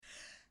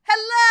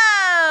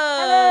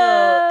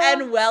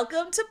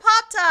welcome to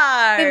Pop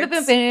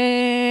Tarts.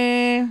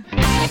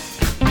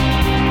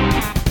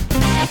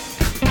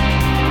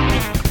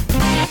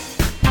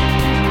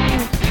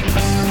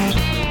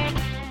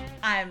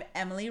 I'm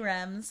Emily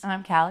Rems.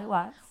 I'm Callie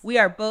Watts. We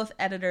are both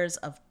editors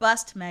of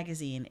Bust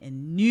Magazine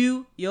in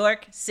New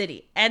York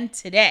City. And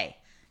today,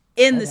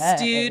 in the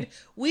studio,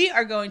 we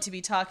are going to be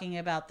talking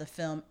about the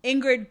film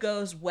Ingrid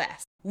Goes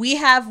West. We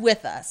have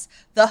with us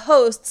the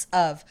hosts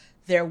of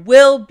There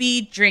Will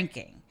Be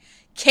Drinking,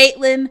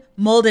 Caitlin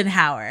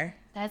Moldenhauer.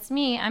 That's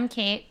me. I'm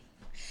Kate.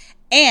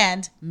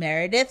 And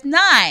Meredith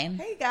Nine.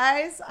 Hey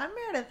guys, I'm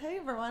Meredith. Hey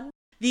everyone.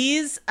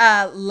 These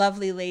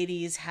lovely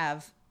ladies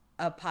have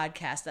a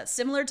podcast that's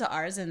similar to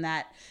ours in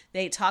that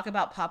they talk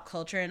about pop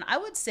culture, and I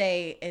would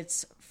say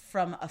it's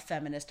from a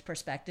feminist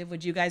perspective.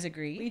 Would you guys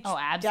agree?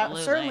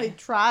 Absolutely. Certainly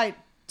try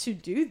to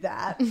do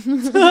that.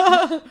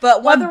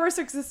 But whether we're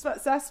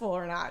successful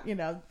or not,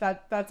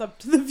 that's up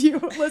to the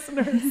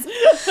listeners.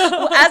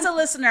 Well, as a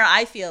listener,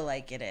 I feel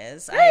like it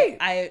is. Right.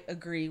 I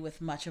agree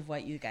with much of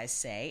what you guys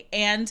say.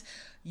 And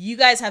you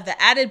guys have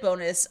the added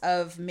bonus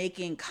of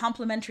making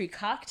complimentary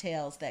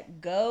cocktails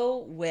that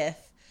go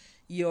with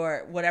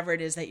your whatever it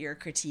is that you're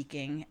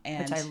critiquing,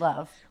 and which I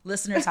love.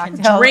 Listeners can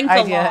Cocktail drink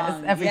idea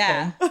along. Is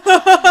everything.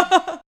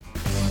 Yeah.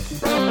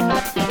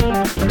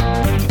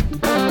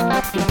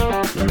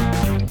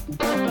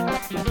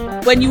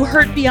 When you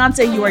hurt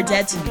Beyonce, you are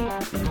dead to me.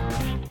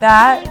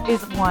 That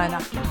is one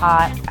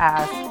hot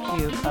ass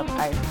cube of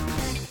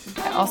ice.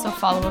 I also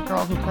follow a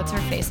girl who puts her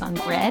face on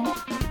bread.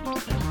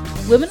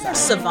 Women are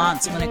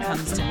savants when it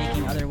comes to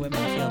making other women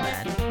feel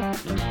bad.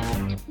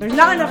 There's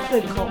not enough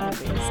good cult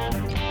movies.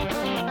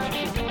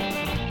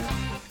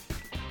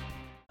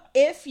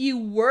 If you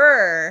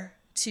were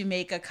to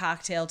make a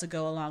cocktail to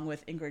go along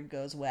with Ingrid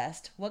Goes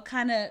West, what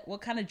kind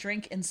of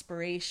drink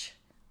inspiration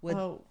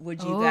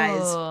would you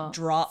guys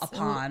draw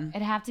upon?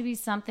 It'd have to be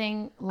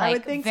something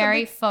like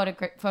very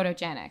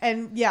photogenic.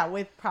 And yeah,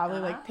 with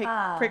probably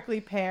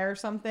prickly pear or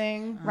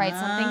something. Right,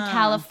 something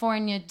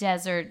California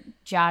desert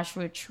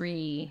Joshua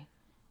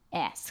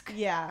Tree-esque.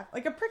 Yeah,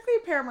 like a prickly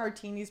pear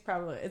martini's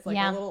probably a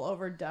little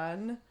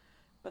overdone,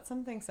 but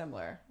something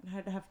similar.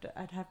 I'd have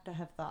to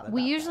have thought about.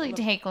 We usually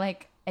take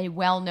like a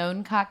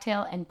well-known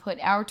cocktail and put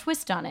our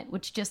twist on it,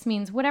 which just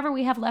means whatever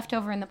we have left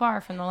over in the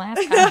bar from the last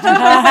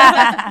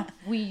cocktail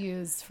we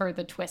use for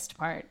the twist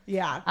part.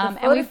 Yeah.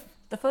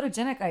 The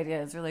photogenic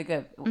idea is really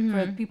good. Mm-hmm.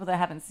 For people that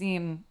haven't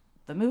seen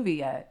the movie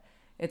yet,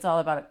 it's all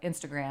about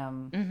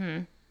Instagram. Mm-hmm.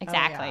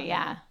 Exactly,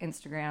 yeah.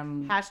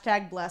 Instagram.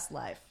 # bless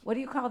life. What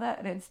do you call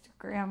that? An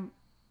Instagram?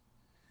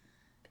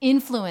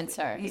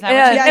 Influencer. Is that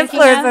what you're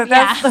thinking influencer. Of?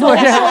 That's the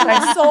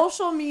word.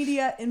 Social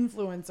media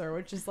influencer,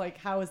 which is like,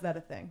 how is that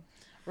a thing?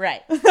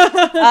 Right.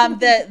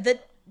 The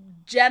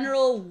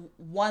general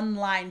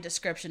one-line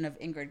description of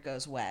Ingrid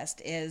Goes West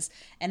is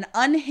an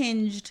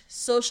unhinged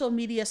social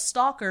media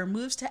stalker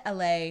moves to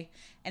LA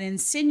and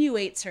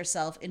insinuates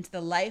herself into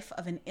the life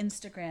of an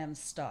Instagram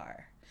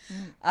star.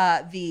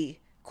 The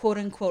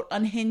quote-unquote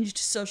unhinged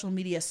social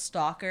media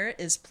stalker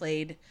is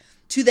played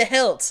to the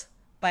hilt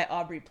by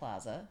Aubrey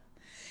Plaza.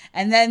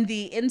 And then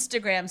the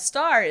Instagram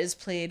star is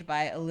played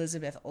by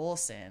Elizabeth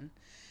Olsen.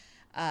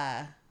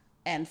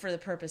 And for the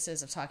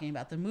purposes of talking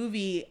about the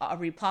movie,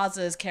 Aubrey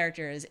Plaza's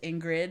character is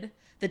Ingrid,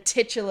 the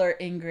titular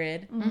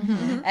Ingrid.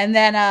 Mm-hmm. And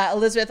then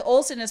Elizabeth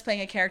Olsen is playing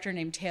a character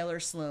named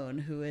Taylor Sloan,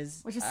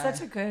 which is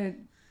such a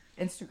good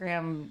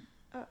Instagram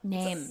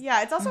name.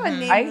 Yeah, it's also a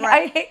name.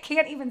 I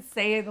can't even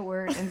say the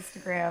word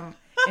Instagram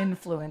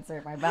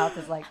influencer. My mouth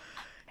is like,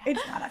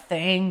 it's not a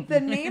thing. The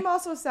name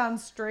also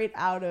sounds straight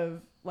out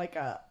of like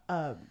a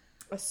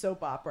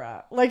soap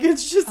opera, like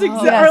it's just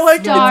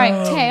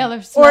starring Taylor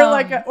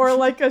Sloan, or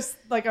like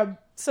a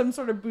some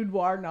sort of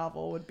boudoir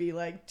novel would be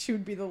like she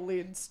would be the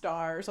lead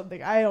star or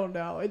something. I don't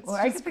know. It's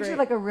I could picture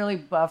like a really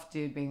buff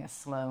dude being a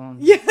Sloan.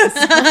 Yes.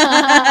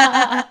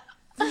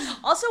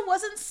 Also,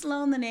 wasn't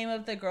Sloan the name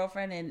of the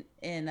girlfriend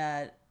in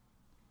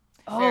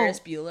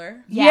Ferris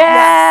Bueller?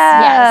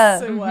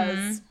 Yes, it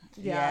was.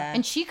 Yeah,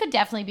 and she could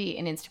definitely be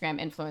an Instagram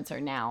influencer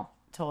now.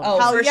 Totally.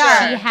 Oh, for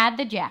sure. She had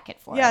the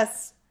jacket for it.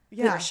 Yes.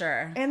 Yeah, for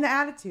sure. And the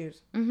attitude.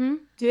 Mm-hmm.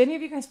 Do any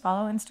of you guys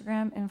follow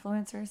Instagram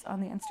influencers on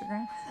the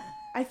Instagram?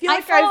 I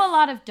follow a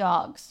lot of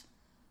dogs.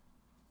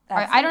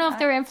 I don't know if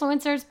they're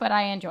influencers, but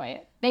I enjoy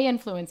it. They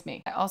influence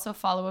me. I also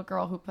follow a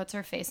girl who puts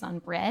her face on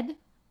bread.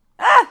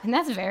 And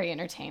that's very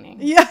entertaining.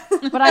 Yeah.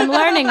 But I'm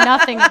learning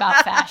nothing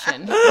about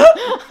fashion.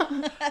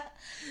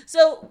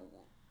 So,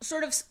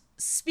 sort of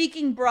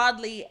speaking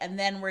broadly, and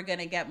then we're going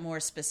to get more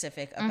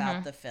specific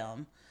about the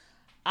film.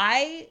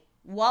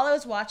 While I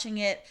was watching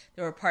it,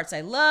 there were parts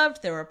I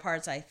loved. There were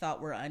parts I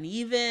thought were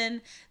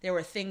uneven. There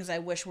were things I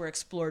wish were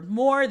explored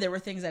more. There were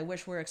things I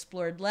wish were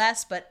explored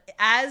less. But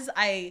as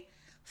I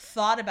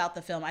thought about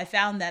the film, I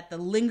found that the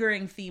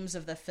lingering themes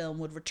of the film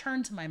would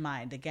return to my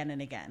mind again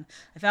and again.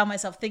 I found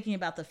myself thinking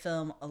about the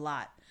film a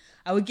lot.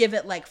 I would give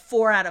it like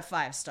 4 out of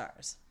 5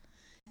 stars.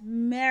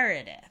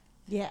 Meredith.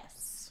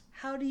 Yes.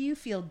 How do you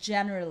feel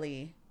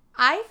generally?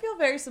 I feel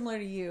very similar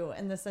to you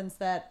in the sense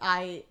that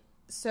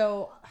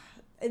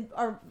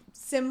are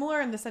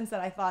similar in the sense that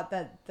I thought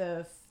that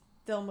the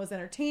film was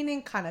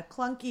entertaining, kind of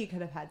clunky,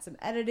 could have had some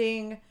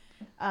editing,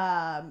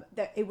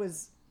 that it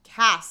was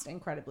cast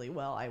incredibly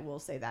well. I will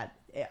say that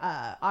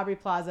Aubrey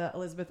Plaza,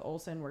 Elizabeth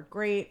Olsen were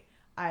great.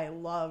 I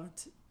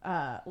loved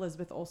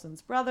Elizabeth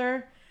Olsen's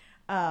brother.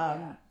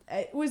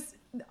 It was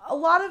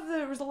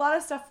there was a lot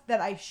of stuff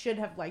that I should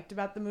have liked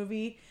about the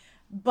movie,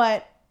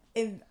 but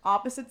in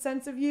opposite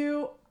sense of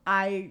you,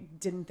 I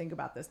didn't think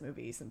about this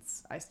movie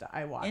since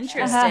I watched.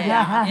 Interesting. Interesting.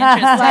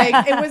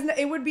 Like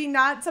it would be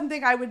not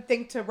something I would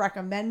think to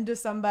recommend to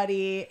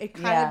somebody. It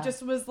kind of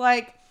just was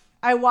like,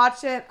 I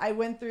watched it, I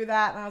went through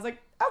that, and I was like,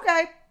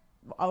 okay,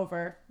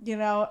 over. You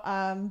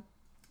know,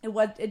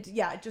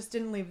 it just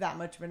didn't leave that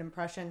much of an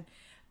impression.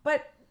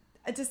 But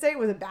to say it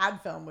was a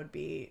bad film would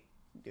be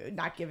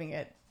not giving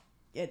it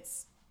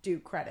its due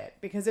credit,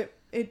 because it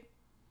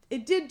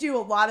did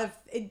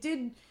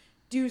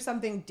do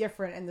something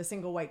different in the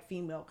single white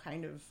female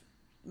kind of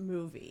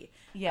movie.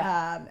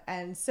 Yeah.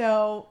 And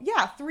so,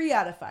 3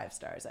 out of 5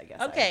 stars, I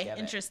guess. Okay,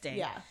 interesting.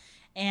 Yeah.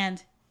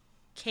 And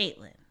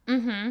Caitlin.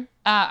 Mm-hmm.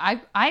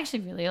 I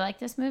actually really like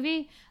this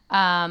movie,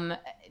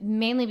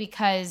 mainly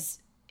because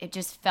it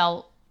just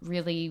felt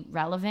really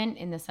relevant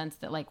in the sense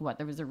that, like,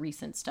 there was a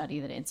recent study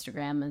that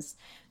Instagram is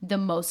the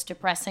most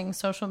depressing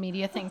social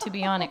media thing to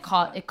be on. It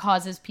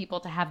causes people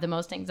to have the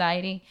most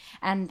anxiety,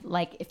 and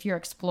like, if you're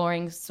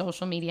exploring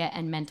social media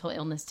and mental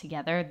illness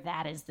together,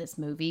 that is this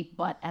movie,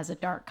 but as a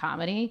dark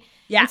comedy.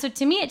 Yeah. And so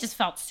to me, it just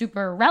felt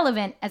super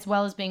relevant, as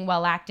well as being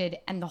well acted,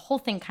 and the whole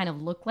thing kind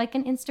of looked like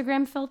an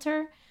Instagram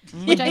filter,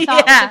 which I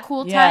thought was a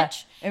cool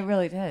touch. It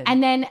really did.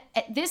 And then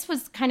this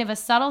was kind of a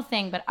subtle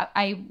thing, but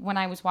I when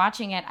I was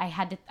watching it,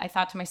 I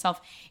thought to myself,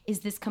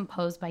 is this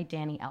composed by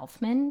Danny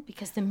Elfman?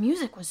 Because the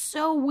music was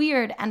so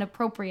weird and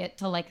appropriate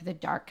to like the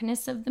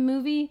darkness of the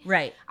movie.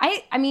 Right.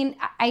 I mean,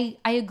 I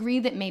agree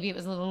that maybe it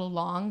was a little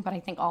long, but I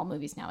think all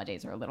movies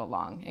nowadays are a little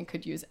long and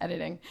could use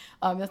editing.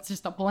 That's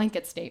just a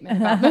blanket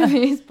statement about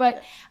movies.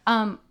 But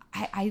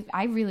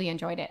I really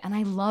enjoyed it, and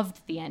I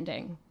loved the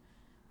ending,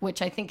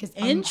 which I think is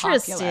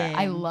interesting. Unpopular.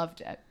 I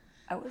loved it.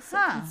 I was so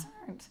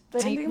concerned.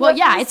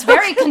 It's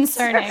very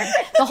concerning.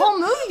 The whole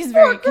movie is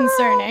very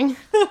concerning.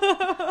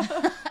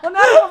 Well,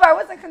 not only I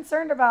wasn't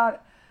concerned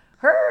about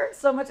her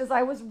so much as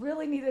I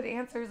really needed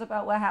answers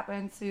about what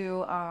happened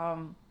to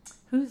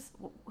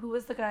who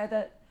was the guy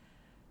that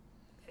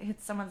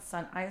hit someone's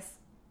son, Ice.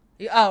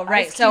 Oh,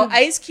 right. So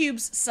Ice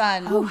Cube's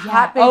son,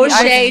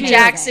 O'Shea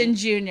Jackson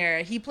Jr.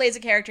 He plays a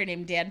character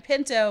named Dan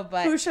Pinto,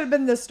 but who should have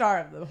been the star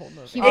of the whole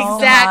movie.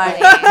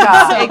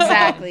 Exactly.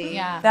 Exactly.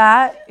 Yeah.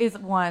 That is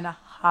one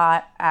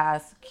hot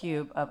ass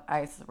cube of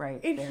ice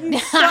right there.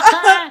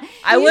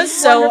 I was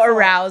so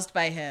aroused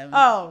by him.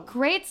 Oh,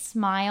 great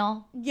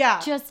smile. Yeah.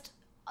 Just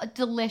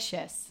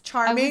delicious.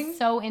 Charming. I was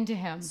so into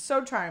him.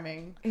 So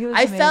charming.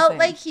 I felt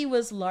like he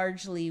was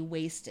largely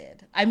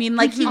wasted. I mean,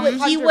 like he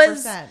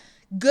was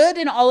good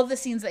in all of the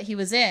scenes that he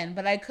was in,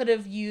 but I could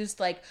have used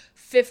like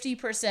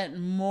 50%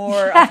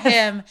 more of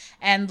him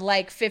and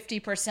like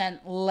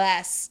 50%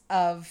 less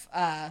of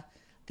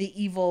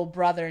the evil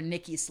brother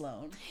Nicky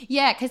Sloan.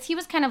 Yeah, because he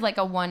was kind of like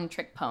a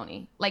one-trick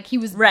pony. Like, he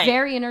was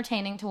very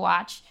entertaining to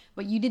watch,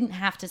 but you didn't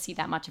have to see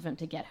that much of him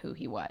to get who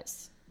he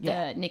was.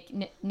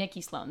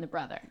 Nicky Sloan, the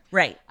brother.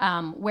 Right.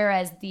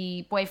 Whereas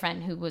the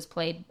boyfriend, who was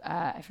played,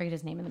 I forget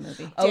his name in the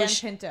movie. Dan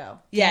Pinto.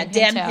 Yeah,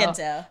 Dan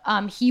Pinto.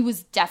 He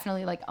was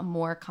definitely like a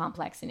more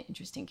complex and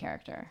interesting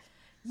character.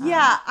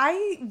 Yeah,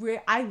 I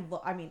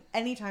mean,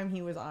 anytime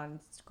he was on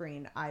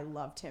screen, I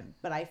loved him.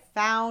 But I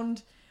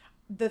found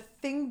the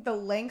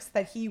lengths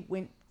that he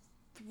went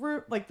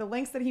through, like the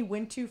lengths that he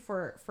went to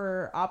for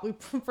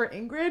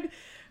Ingrid,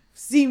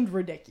 seemed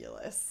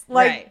ridiculous.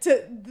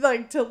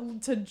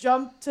 To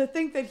jump to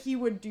think that he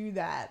would do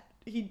that.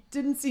 He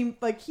didn't seem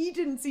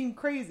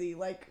crazy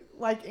like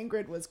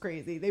Ingrid was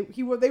crazy. They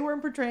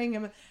weren't portraying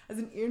him as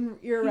an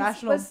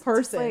irrational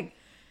person. Like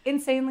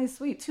insanely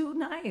sweet, too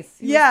nice.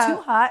 He was too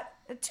hot,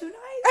 too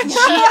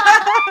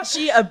nice.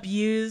 She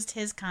abused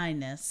his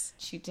kindness.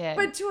 She did.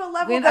 But to a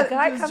level when that a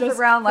guy comes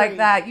around like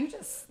that, you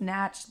just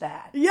snatch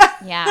that.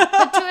 Yeah.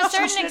 But to a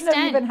certain extent,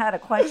 have even had a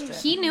question.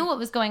 He knew what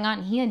was going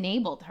on. He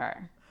enabled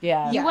her.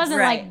 Yeah. He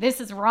wasn't like,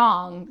 this is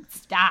wrong,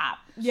 stop.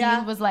 Yeah.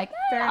 He was like,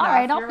 all enough.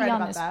 right, You're right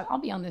about that. I'll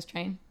be on this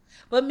train.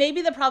 But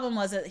maybe the problem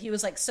was that he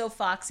was like so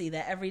foxy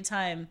that every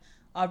time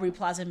Aubrey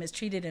Plaza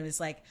mistreated him, it's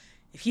like,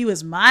 if he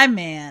was my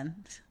man,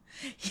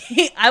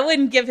 I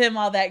wouldn't give him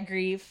all that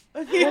grief.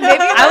 Well, maybe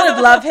I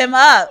would love him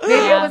up. Maybe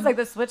it was like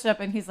the switch up,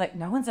 and he's like,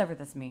 no one's ever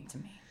this mean to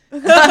me.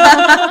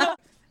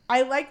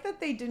 I like that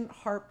they didn't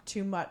harp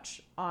too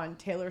much on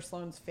Taylor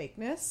Sloan's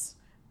fakeness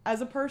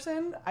as a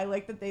person. I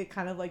like that they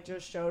kind of like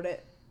just showed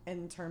it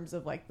in terms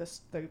of like the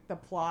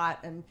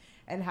plot and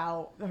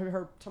how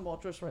her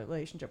tumultuous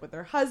relationship with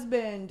her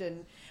husband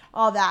and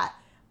all that.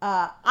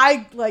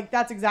 I like,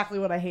 that's exactly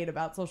what I hate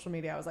about social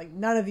media. I was like,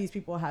 none of these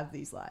people have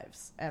these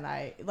lives, and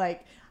I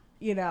like,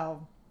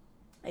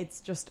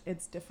 it's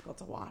difficult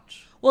to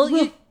watch. Well,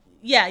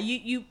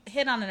 you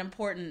hit on an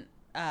important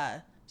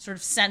sort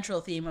of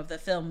central theme of the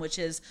film, which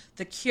is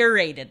the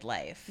curated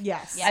life.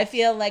 Yes. I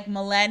feel like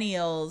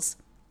millennials,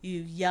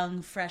 you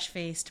young,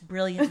 fresh-faced,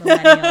 brilliant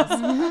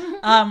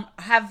millennials,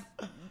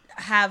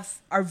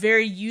 are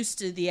very used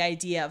to the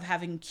idea of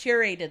having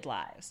curated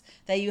lives,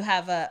 that you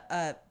have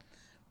a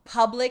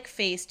public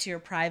face to your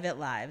private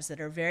lives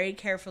that are very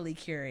carefully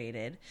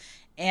curated,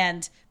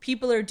 and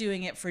people are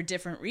doing it for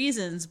different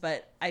reasons,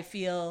 but I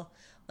feel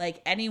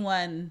like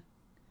anyone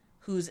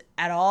who's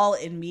at all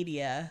in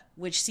media,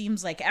 which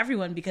seems like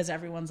everyone because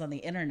everyone's on the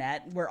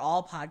internet, we're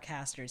all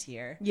podcasters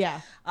here. Yeah.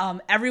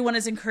 Everyone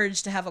is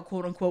encouraged to have a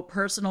quote unquote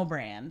personal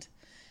brand.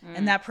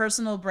 And that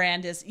personal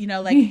brand is,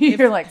 like if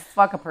you're like,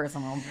 fuck a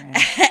personal brand.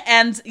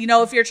 And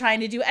if you're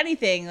trying to do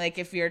anything, like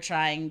if you're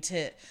trying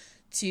to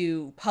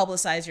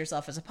publicize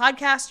yourself as a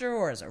podcaster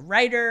or as a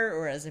writer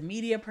or as a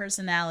media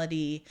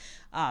personality,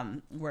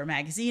 we're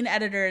magazine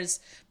editors,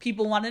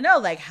 people want to know,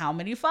 like, how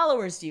many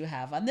followers do you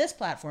have on this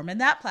platform and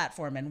that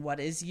platform, and what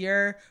is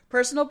your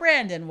personal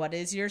brand and what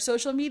is your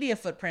social media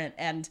footprint?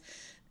 And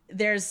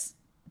there's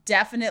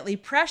definitely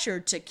pressure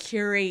to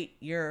curate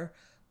your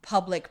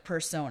public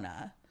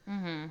persona.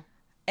 Mm-hmm.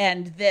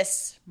 And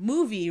this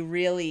movie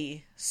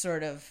really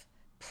sort of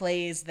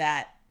plays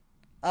that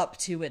up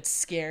to its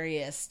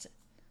scariest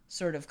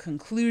sort of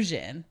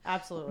conclusion.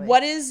 Absolutely.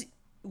 What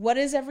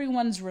is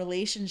everyone's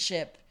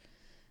relationship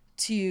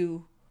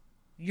to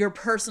your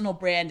personal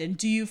brand, and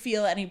do you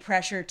feel any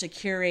pressure to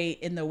curate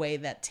in the way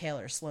that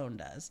Taylor Sloan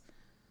does?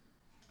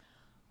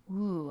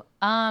 Ooh,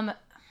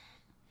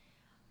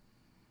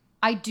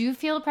 I do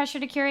feel pressure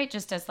to curate,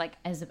 just as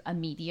a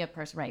media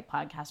person, right?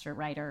 Podcaster,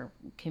 writer,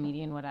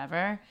 comedian,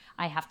 whatever.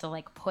 I have to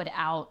like put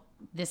out,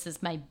 this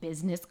is my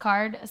business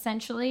card,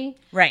 essentially.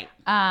 Right.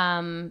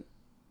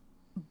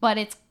 But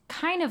it's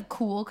kind of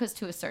cool because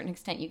to a certain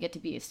extent you get to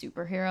be a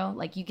superhero.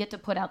 Like, you get to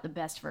put out the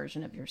best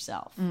version of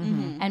yourself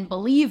and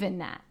believe in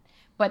that.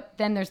 But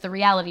then there's the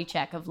reality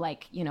check of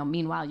like,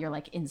 meanwhile you're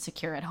like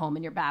insecure at home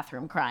in your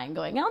bathroom crying,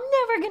 going, I'm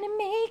never gonna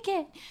make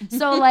it.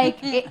 So like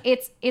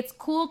it's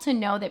cool to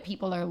know that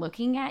people are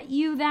looking at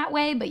you that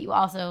way, but you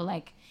also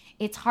like,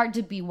 it's hard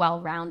to be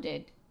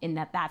well-rounded in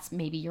that that's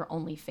maybe your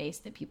only face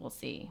that people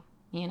see,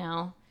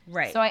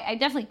 Right. So I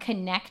definitely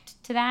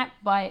connect to that,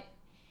 but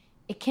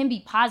it can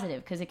be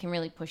positive because it can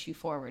really push you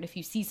forward. If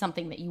you see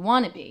something that you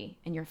want to be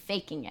and you're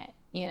faking it,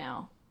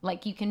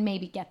 like you can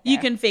maybe get there. You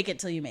can fake it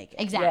till you make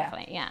it.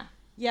 Exactly, yeah.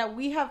 Yeah,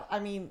 we have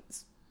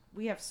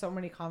so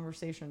many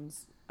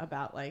conversations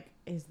about like,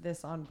 is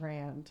this on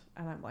brand?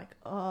 And I'm like,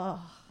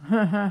 oh.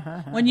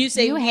 When you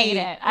say you hate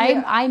it,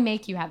 Yeah. I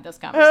make you have this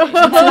conversation.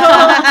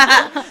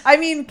 I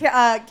mean,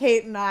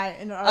 Kate and I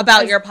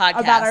about your podcast,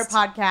 about our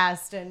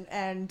podcast,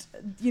 and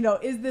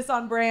is this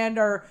on brand,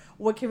 or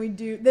what can we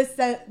do?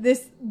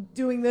 This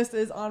doing this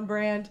is on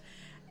brand,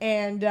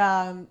 and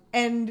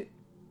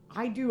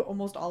I do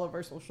almost all of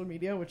our social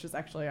media, which is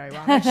actually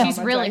ironic. She's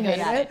really good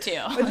at it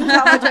too. Which is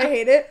how much I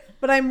hate it,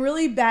 but I'm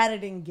really bad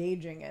at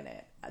engaging in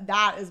it.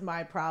 That is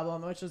my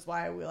problem, which is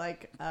why we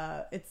like.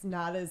 It's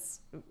not as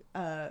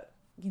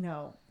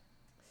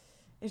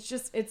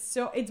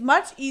it's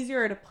much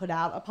easier to put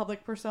out a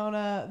public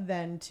persona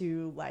than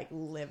to like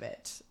live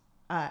it.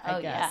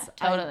 I guess.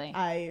 Yeah, totally.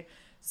 I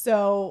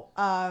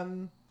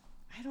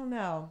don't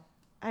know.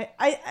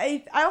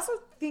 I also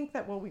think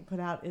that what we put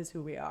out is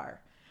who we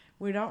are.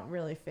 We don't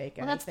really fake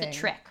anything. Well, that's the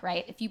trick,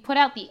 right? If you put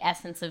out the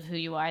essence of who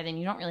you are, then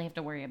you don't really have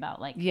to worry about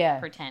like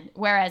pretend.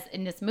 Whereas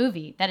in this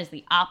movie, that is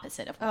the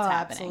opposite of what's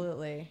happening.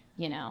 Absolutely.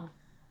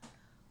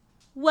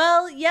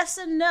 Well, yes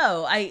and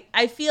no.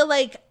 I feel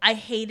like I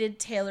hated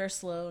Taylor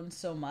Sloan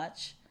so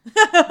much.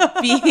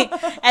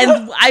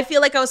 And I feel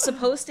like I was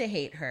supposed to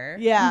hate her.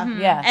 Yeah. Mm-hmm.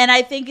 Yeah. And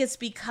I think it's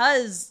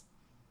because,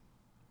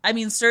 I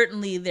mean,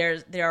 certainly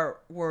there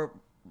were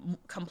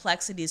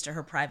complexities to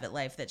her private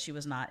life that she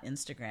was not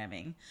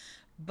Instagramming.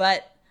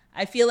 But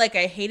I feel like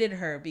I hated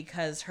her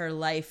because her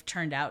life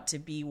turned out to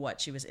be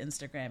what she was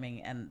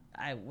Instagramming. And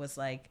I was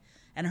like,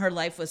 and her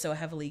life was so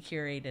heavily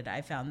curated.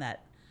 I found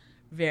that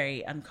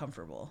very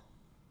uncomfortable.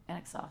 And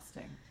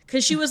exhausting.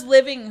 Because she was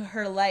living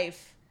her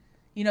life,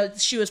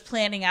 she was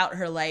planning out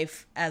her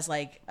life as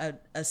like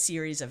a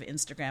series of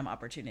Instagram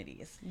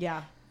opportunities.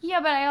 Yeah. Yeah,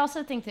 but I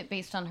also think that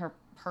based on her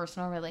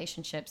personal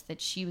relationships that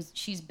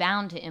she's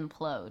bound to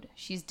implode.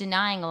 She's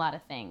denying a lot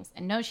of things.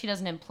 And no, she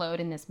doesn't implode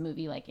in this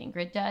movie like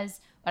Ingrid does,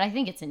 but I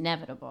think it's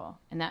inevitable.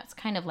 And that's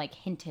kind of like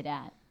hinted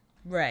at.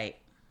 Right.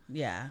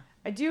 Yeah.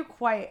 I feel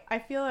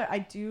like I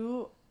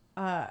do.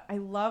 I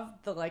love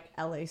the like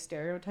LA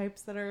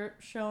stereotypes that are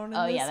shown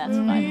in this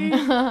movie.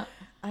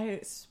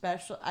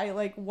 That's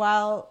fun.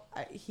 While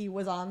he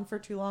was on for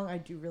too long, I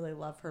do really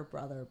love her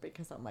brother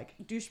because I'm like,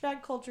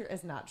 douchebag culture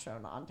is not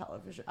shown on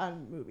television,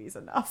 on movies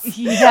enough.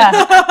 Yeah.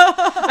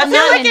 I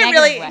feel like it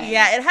really,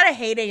 it had a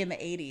heyday in the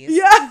 80s.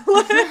 Yeah.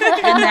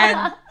 And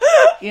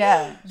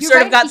then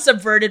sort of got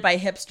subverted by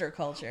hipster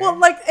culture. Well,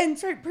 like, in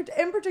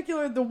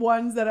particular, the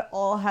ones that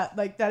all had,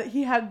 like, that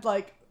he had,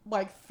 like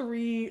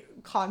 3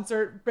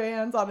 concert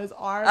bands on his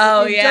arm.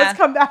 Oh, just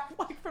come back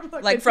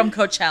from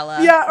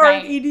Coachella. Yeah, or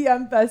an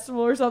EDM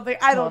festival or something.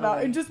 I don't know.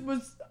 It just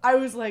was, I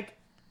was like,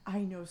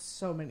 I know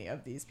so many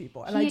of these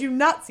people, and I do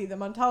not see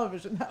them on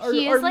television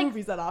or like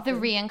movies that often. The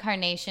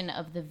reincarnation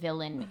of the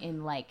villain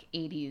in like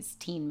 80s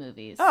teen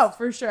movies. Oh,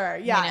 for sure.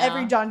 Yeah, You know?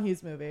 every John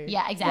Hughes movie.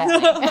 Yeah,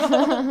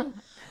 exactly.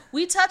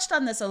 We touched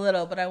on this a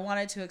little, but I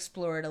wanted to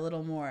explore it a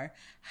little more.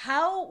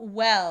 How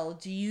well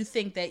do you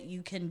think that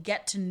you can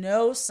get to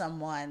know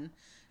someone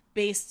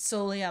based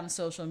solely on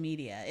social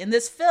media? In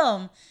this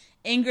film,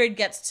 Ingrid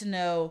gets to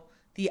know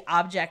the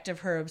object of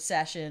her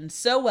obsession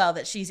so well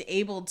that she's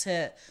able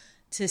to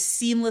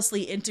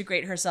seamlessly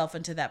integrate herself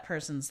into that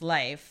person's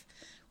life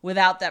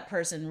without that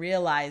person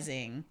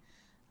realizing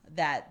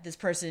that this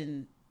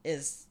person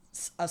is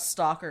a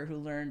stalker who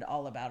learned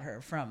all about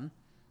her from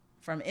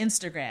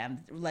Instagram.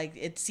 Like,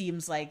 it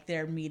seems like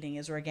their meeting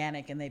is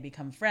organic and they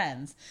become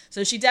friends.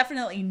 So she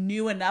definitely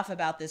knew enough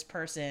about this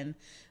person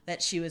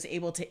that she was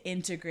able to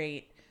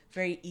integrate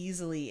very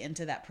easily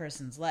into that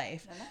person's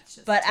life.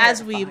 But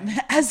terrifying.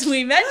 as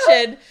we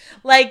mentioned,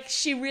 like,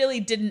 she really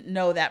didn't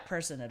know that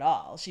person at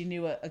all. She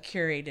knew a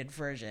curated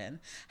version.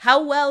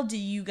 How well do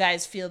you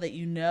guys feel that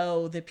you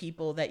know the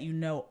people that you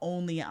know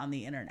only on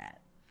the internet?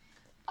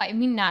 I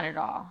mean, not at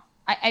all.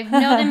 I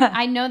know them.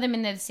 I know them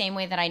in the same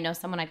way that I know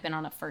someone I've been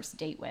on a first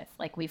date with.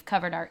 Like, we've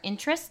covered our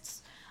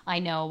interests. I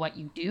know what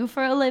you do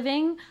for a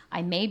living.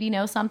 I maybe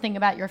know something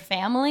about your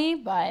family,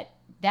 but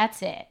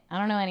that's it. I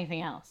don't know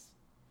anything else.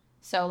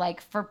 So,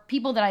 like, for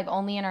people that I've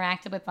only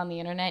interacted with on the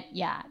internet,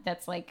 yeah,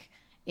 that's like,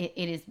 it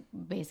is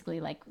basically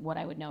like what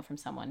I would know from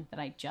someone that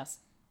I just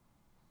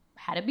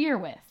had a beer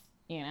with,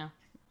 you know?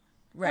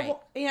 Right.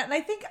 Well, yeah, and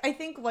I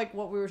think like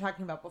what we were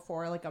talking about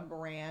before, like a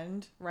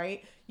brand,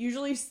 right?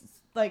 Usually,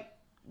 like,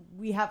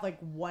 we have like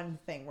one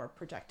thing we're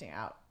projecting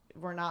out.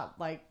 We're not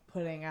like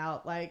putting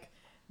out like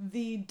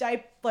the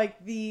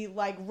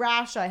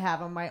rash I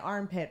have on my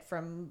armpit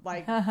from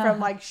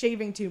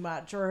shaving too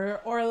much, or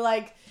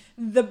like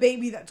the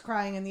baby that's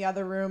crying in the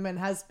other room and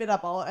has spit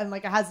up all and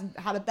like it hasn't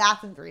had a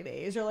bath in 3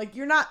 days. Or like,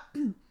 you're not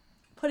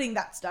putting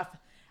that stuff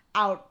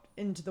out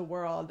into the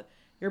world.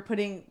 You're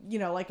putting, you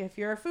know, like, if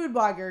you're a food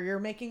blogger, you're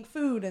making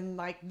food, and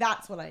like,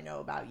 that's what I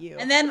know about you.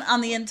 And then on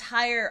the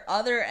entire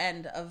other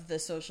end of the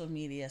social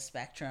media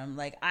spectrum,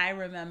 like, I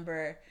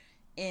remember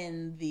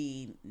in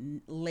the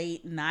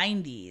late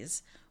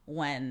 90s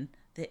when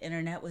the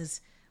internet was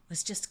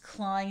just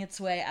clawing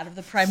its way out of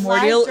the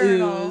primordial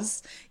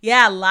ooze.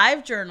 Yeah,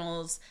 live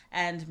journals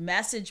and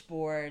message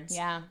boards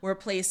were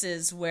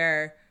places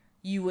where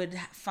you would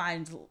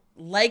find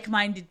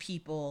like-minded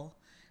people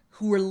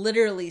who were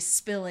literally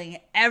spilling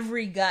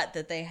every gut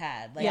that they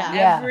had. Like,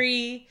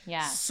 every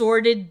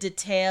sordid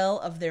detail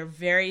of their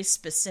very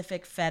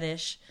specific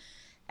fetish,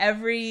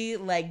 every,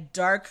 like,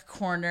 dark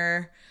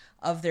corner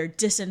of their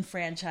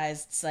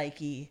disenfranchised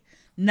psyche.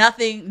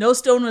 Nothing, no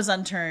stone was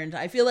unturned.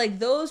 I feel like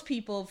those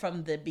people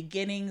from the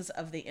beginnings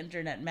of the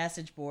internet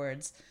message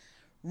boards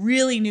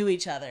really knew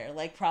each other,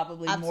 like,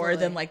 probably more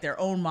than like their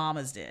own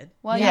mamas did.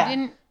 Well,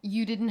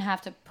 you didn't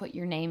have to put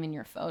your name in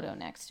your photo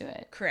next to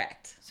it.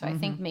 Correct. So I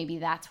think maybe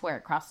that's where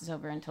it crosses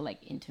over into like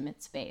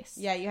intimate space.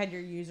 Yeah, you had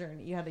your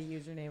username. You had a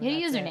username.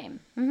 Yeah, username.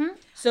 Mm-hmm.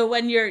 So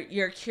when you're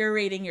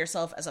curating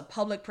yourself as a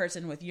public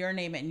person with your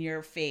name and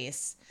your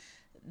face,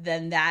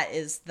 then that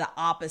is the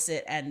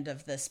opposite end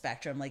of the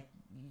spectrum. Like,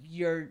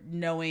 you're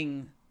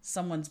knowing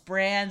someone's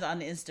brand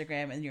on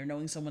Instagram and you're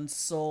knowing someone's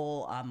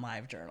soul on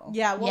LiveJournal.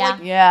 Yeah. Well,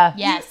 yeah. Like,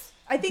 Yes.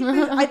 I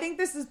think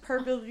this is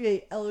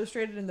perfectly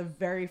illustrated in the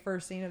very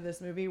first scene of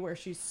this movie, where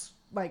she's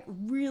like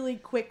really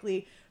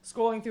quickly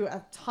scrolling through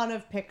a ton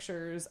of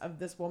pictures of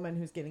this woman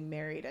who's getting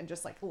married and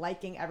just like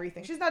liking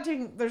everything. She's not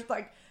taking, there's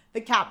like, the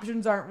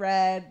captions aren't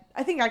read.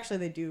 I think actually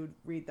they do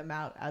read them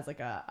out as like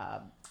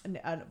a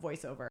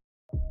voiceover.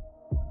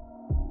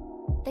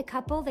 The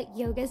couple that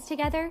yogas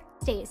together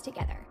stays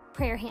together.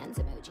 Prayer hands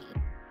emoji.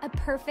 A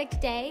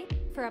perfect day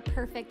for a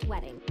perfect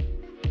wedding.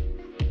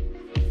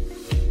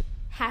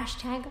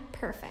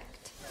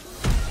 #perfect.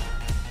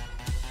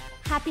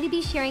 Happy to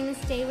be sharing this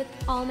day with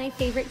all my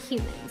favorite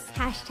humans.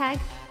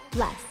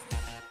 #blessed.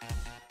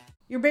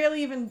 You're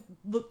barely even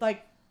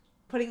like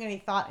putting any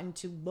thought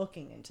into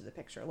looking into the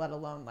picture, let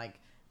alone like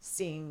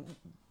seeing,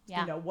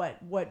 you know,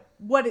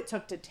 what it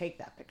took to take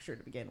that picture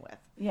to begin with.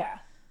 Yeah.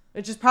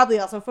 It's just probably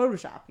also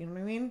Photoshop, you know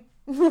what I mean?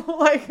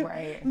 Like,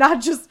 right.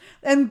 Not just,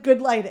 and good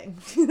lighting,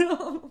 you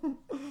know?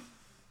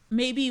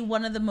 Maybe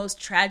one of the most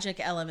tragic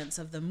elements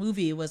of the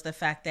movie was the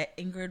fact that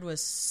Ingrid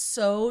was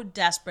so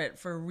desperate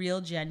for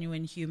real,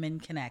 genuine human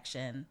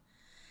connection.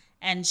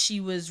 And she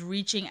was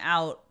reaching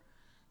out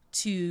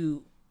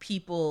to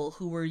people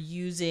who were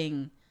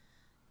using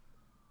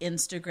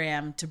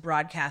Instagram to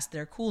broadcast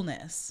their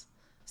coolness.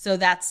 So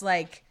that's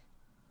like,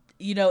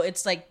 you know,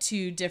 it's like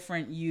two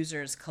different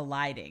users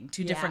colliding,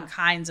 two different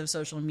kinds of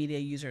social media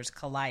users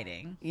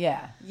colliding.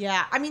 Yeah.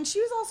 Yeah. I mean, she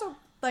was also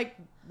like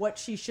what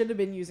she should have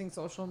been using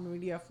social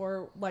media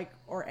for, like,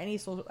 or any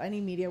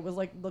media was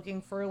like looking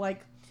for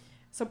like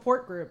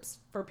support groups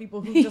for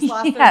people who just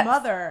lost their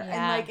mother. Yeah.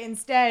 And like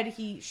instead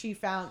she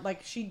found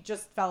like she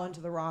just fell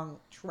into the wrong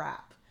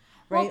trap.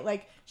 right? Well,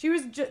 Like she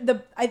was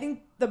I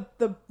think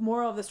the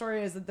moral of the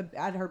story is that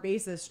at her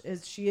basis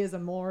is she is a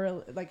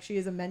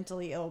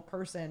mentally ill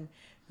person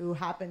who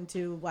happened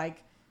to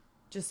like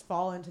just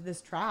fall into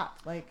this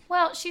trap. Like,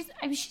 well, she's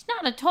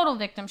not a total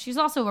victim. She's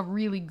also a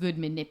really good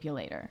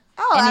manipulator.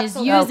 Oh, and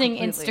absolutely. is using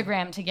completely.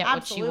 Instagram to get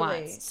absolutely. what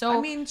she wants. So I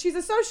mean, she's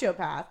a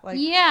sociopath. Like,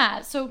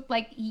 yeah, so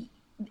like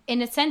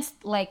in a sense,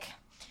 like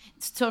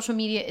social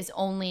media is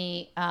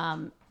only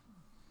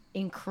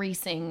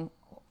increasing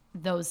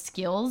those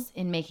skills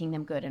in making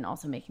them good and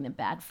also making them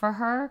bad for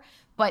her.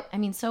 But I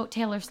mean, so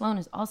Taylor Sloan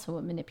is also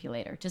a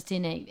manipulator, just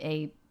in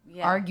a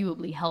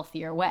arguably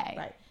healthier way.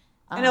 right.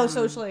 In a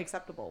socially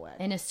acceptable way.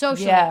 In a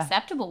socially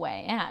acceptable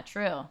way. Yeah,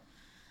 true.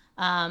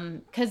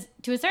 Because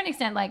to a certain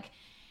extent, like,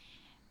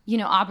 you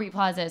know, Aubrey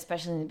Plaza,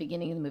 especially in the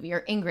beginning of the movie,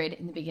 or Ingrid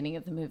in the beginning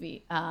of the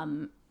movie,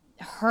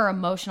 her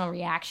emotional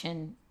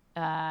reaction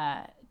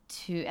at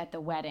the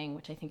wedding,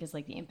 which I think is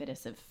like the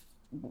impetus of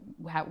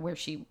where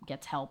she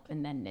gets help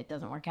and then it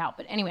doesn't work out.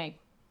 But anyway,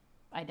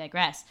 I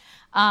digress.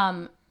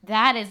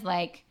 That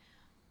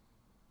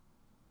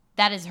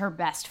is her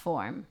best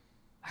form.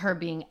 Her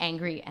being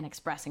angry and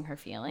expressing her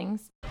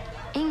feelings.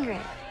 Ingrid.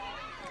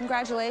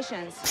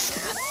 Congratulations.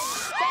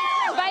 Thanks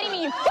for inviting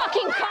me, you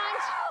fucking cunt!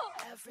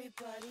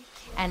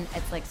 And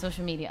it's like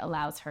social media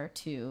allows her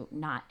to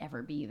not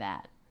ever be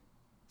that.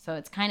 So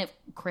it's kind of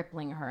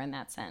crippling her in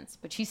that sense.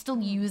 But she's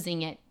still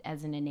using it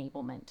as an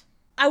enablement.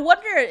 I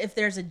wonder if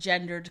there's a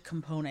gendered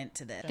component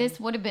to this. This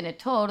would have been a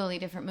totally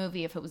different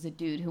movie if it was a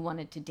dude who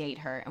wanted to date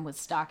her and was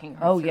stalking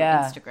her through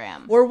yeah.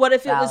 Instagram. Or what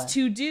if it was Valid.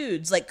 two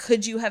dudes? Like,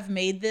 could you have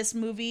made this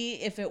movie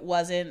if it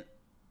wasn't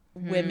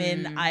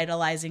women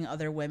idolizing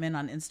other women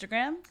on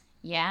Instagram?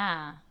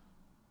 Yeah.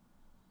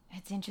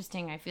 It's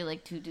interesting. I feel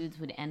like two dudes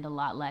would end a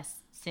lot less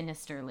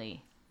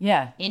sinisterly.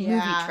 Yeah. In Yeah.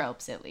 movie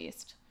tropes, at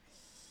least.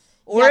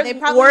 Or, Yeah, they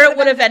probably or would've it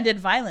would have ended- ended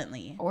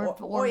violently. Or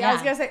I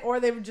was gonna say, or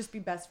they would just be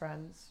best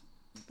friends.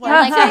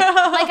 like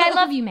I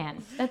love you,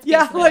 man. That's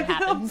Yeah, basically like what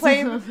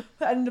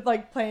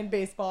happens. playing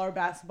baseball or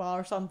basketball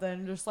or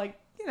something. Just like,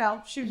 you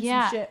know, shooting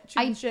Yeah, some shit,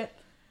 shooting shit.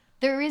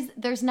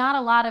 There's not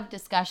a lot of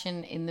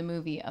discussion in the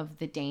movie of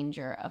the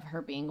danger of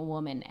her being a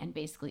woman and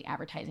basically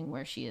advertising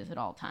where she is at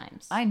all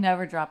times. I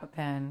never drop a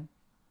pin,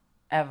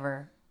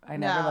 ever. I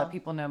never No. let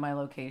people know my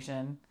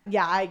location.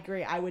 Yeah, I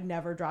agree. I would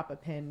never drop a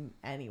pin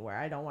anywhere.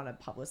 I don't want to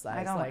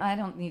publicize. I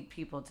don't need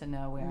people to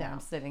know where No. I'm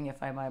sitting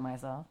if I'm by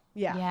myself.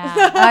 Yeah. Yeah.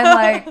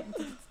 I'm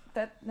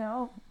like,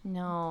 no.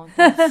 No.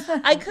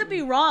 I could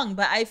be wrong,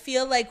 but I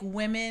feel like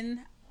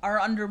women are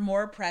under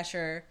more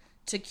pressure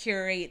to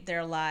curate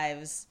their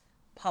lives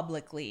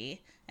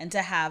publicly and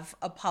to have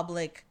a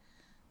public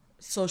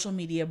social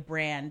media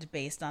brand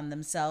based on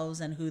themselves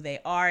and who they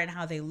are and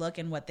how they look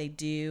and what they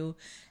do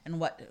and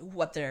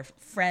what their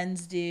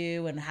friends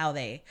do and how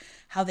they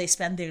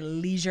spend their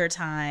leisure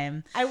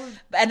time.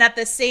 And at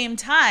the same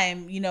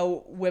time, you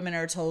know, women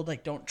are told,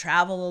 like, don't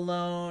travel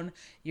alone,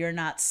 you're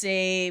not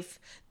safe,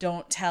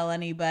 don't tell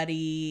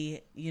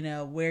anybody, you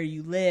know, where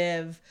you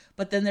live.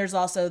 But then there's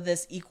also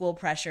this equal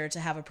pressure to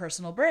have a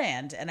personal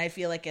brand, and I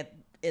feel like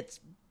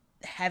it's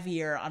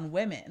heavier on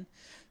women.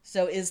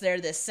 So is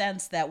there this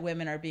sense that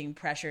women are being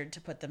pressured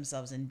to put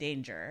themselves in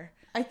danger?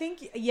 I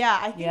think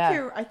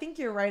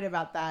you're right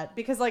about that,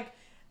 because like,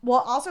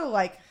 well, also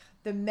like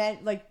the men,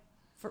 like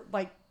for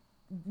like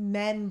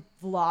men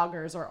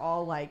vloggers are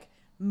all like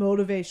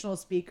motivational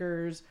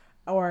speakers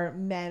or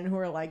men who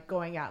are like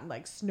going out and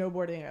like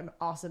snowboarding an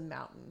awesome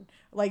mountain.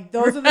 Like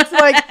those are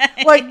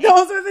the like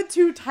those are the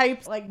two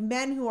types. Like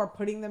men who are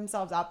putting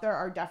themselves out there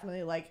are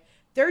definitely like,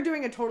 they're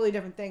doing a totally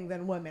different thing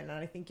than women. And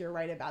I think you're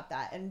right about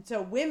that. And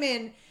so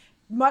women,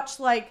 much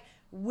like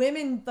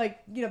women, like,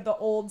 you know, the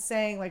old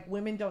saying, like,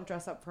 women don't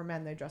dress up for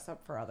men, they dress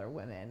up for other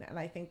women. And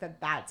I think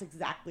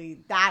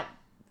that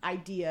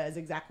idea is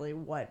exactly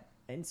what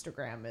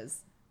Instagram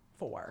is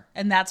for.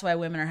 And that's why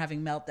women are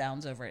having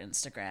meltdowns over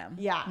Instagram.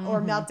 Yeah. Or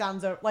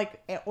meltdowns of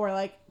like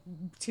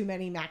too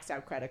many maxed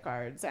out credit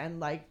cards. And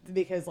like,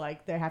 because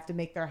like they have to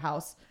make their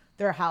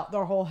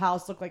whole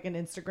house look like an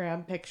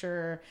Instagram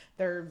picture,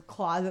 their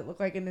closet look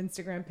like an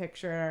Instagram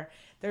picture.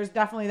 There's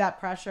definitely that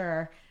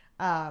pressure.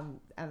 I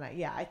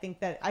think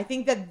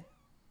that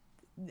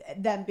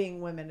them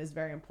being women is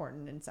very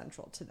important and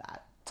central to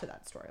that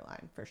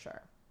storyline for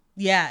sure.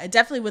 Yeah,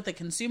 definitely with the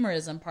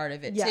consumerism part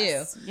of it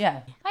Yes. too.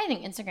 Yeah. I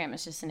think Instagram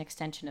is just an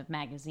extension of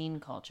magazine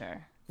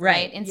culture.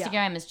 Right.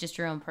 Instagram is just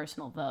your own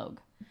personal Vogue.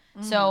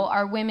 So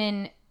are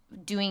women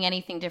doing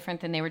anything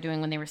different than they were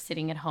doing when they were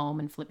sitting at home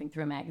and flipping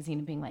through a magazine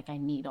and being like, I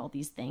need all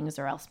these things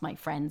or else my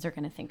friends are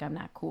going to think I'm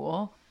not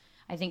cool?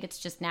 I think it's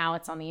just now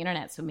it's on the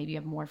internet, so maybe you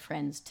have more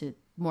friends to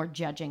more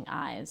judging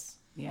eyes.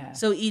 Yeah.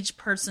 So each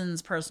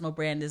person's personal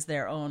brand is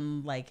their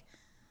own, like,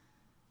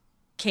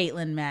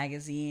 Caitlin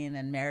magazine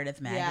and Meredith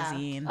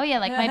magazine. Oh yeah,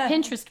 like my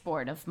Pinterest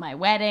board of my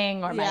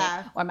wedding or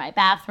my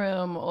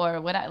bathroom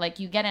or what. Like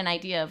you get an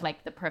idea of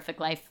like the perfect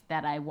life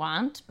that I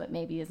want, but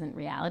maybe isn't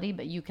reality.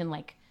 But you can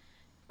like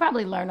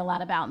probably learn a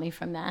lot about me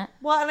from that.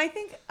 Well, and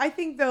I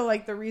think though,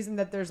 like the reason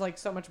that there's like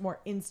so much more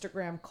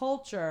Instagram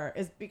culture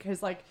is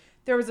because like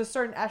there was a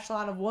certain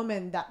echelon of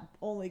women that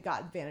only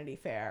got Vanity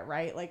Fair,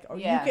 right? Like, or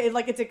Yeah. you can,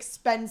 like, it's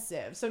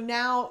expensive. So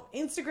now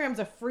Instagram's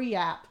a free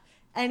app.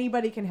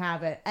 Anybody can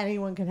have it.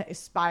 Anyone can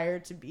aspire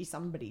to be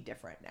somebody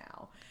different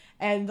now.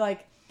 And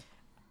like,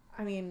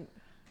 I mean,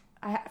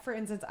 for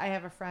instance, I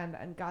have a friend,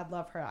 and God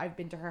love her. I've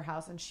been to her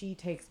house, and she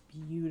takes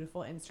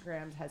beautiful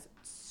Instagrams, has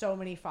so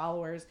many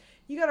followers.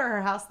 You go to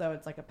her house, though,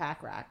 it's like a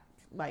pack rack.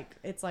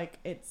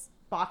 It's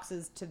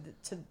boxes to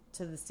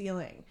the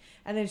ceiling,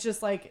 and it's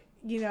just like,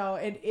 you know,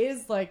 it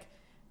is like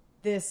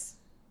this.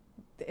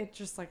 It's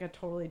just like a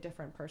totally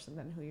different person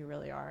than who you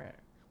really are.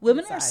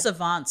 Women inside. are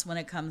savants when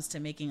it comes to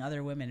making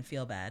other women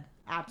feel bad.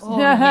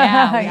 Absolutely.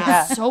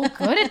 Yeah, we're so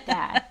good at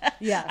that.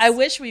 Yes. I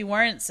wish we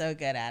weren't so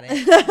good at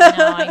it.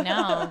 I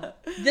know.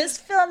 This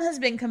film has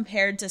been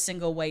compared to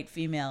Single White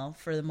Female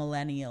for the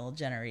millennial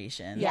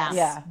generation. Yes.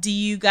 Yeah. Do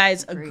you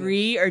guys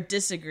agree or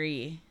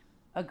disagree?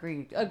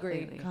 Agreed.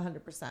 Agreed.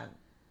 completely.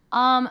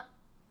 100%.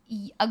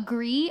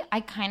 Agree.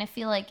 I kind of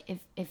feel like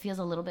it feels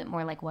a little bit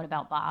more like What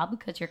About Bob,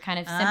 because you're kind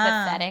of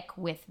sympathetic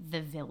with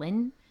the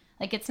villain.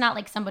 Like, it's not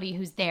like somebody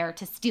who's there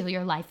to steal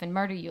your life and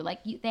murder you.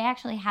 Like, they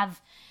actually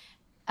have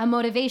a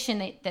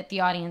motivation that the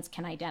audience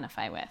can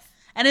identify with.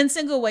 And in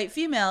Single White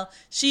Female,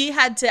 she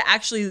had to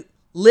actually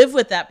live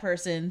with that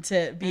person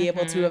to be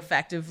able to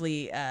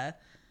effectively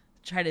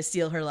try to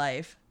steal her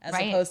life, as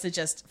Right. opposed to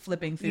just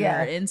flipping through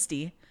Yeah. her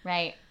Insty.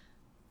 Right.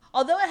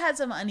 Although it had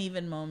some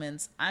uneven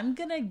moments, I'm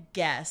going to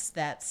guess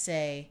that,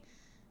 say,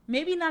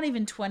 maybe not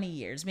even 20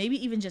 years,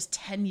 maybe even just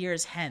 10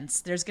 years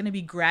hence, there's going to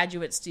be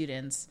graduate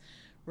students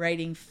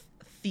writing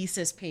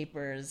thesis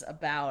papers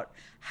about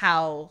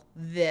how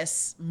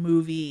this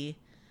movie,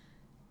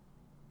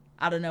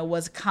 I don't know,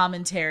 was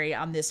commentary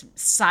on this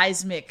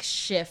seismic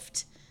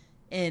shift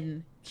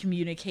in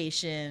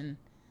communication,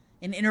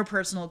 in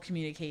interpersonal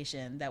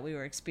communication that we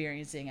were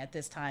experiencing at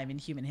this time in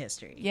human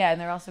history. Yeah,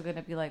 and they're also going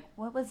to be like,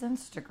 what was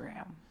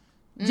Instagram?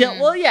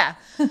 Yeah, well, yeah.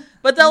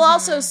 But they'll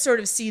also sort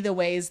of see the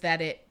ways that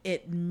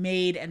it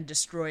made and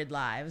destroyed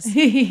lives.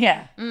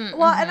 Yeah.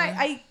 Well, and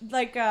I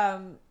like,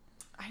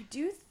 I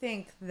do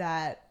think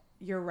that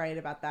you're right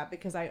about that,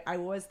 because I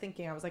was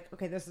thinking, I was like,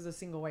 okay, this is a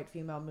Single White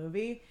Female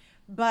movie,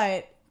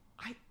 but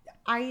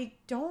I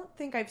don't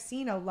think I've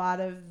seen a lot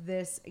of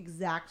this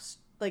exact,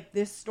 like,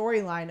 this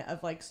storyline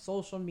of like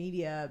social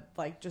media,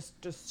 like, just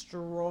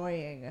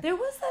destroying. There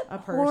was that A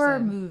horror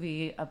person.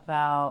 movie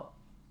about,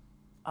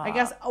 I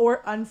guess,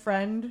 or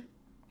Unfriend.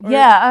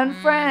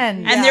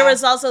 Unfriend. And there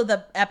was also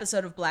the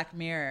episode of Black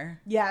Mirror.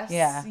 Yes.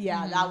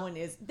 Yeah. That one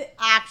is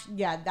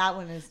that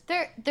one is.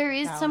 There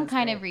is That some one's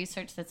kind great. of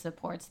research that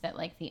supports that,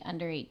 like, the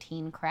under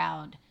 18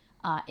 crowd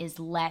is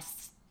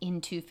less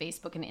into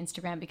Facebook and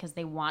Instagram because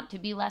they want to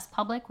be less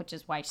public, which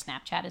is why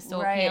Snapchat is so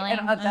right. appealing.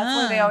 And that's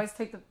why they always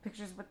take the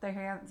pictures with their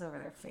hands over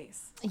their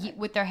face.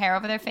 With their hair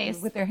over their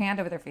face. With their hand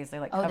over their face. They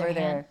like Oh, cover their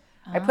their. hand.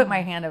 I put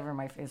my hand over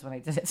my face when I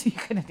did it, so you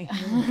couldn't even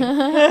see me.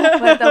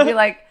 But they'll be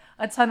like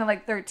a ton of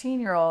like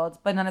 13-year-olds,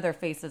 but none of their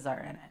faces are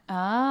in it.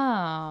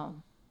 Oh.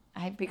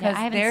 Because I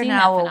haven't they're seen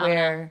now that phenomenon.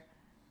 aware.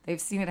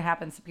 They've seen it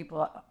happen to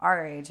people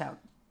our age, how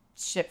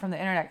shit from the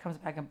internet comes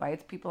back and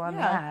bites people on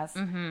the ass.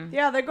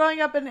 Yeah, they're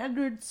growing up in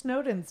Edward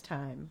Snowden's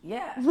time.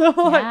 Yeah,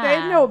 Like,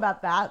 they know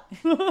about that.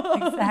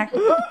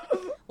 exactly.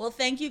 Well,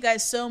 thank you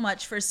guys so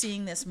much for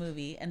seeing this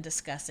movie and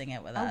discussing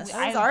it with us. It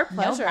was our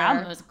pleasure. No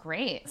problem. It was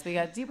great. So we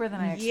got deeper than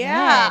I expected.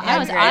 Yeah, It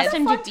was it's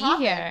awesome a fun to be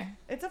topic. here.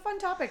 It's a fun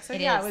topic. So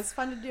It yeah, is. it was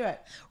fun to do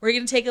it. We're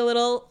going to take a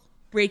little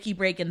breaky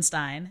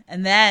Breakenstein.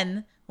 And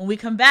then when we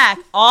come back,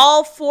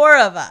 all four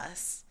of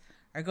us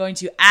are going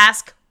to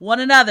ask one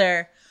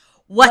another,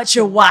 what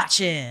you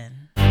watching?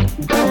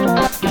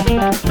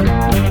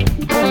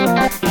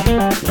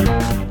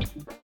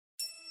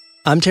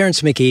 I'm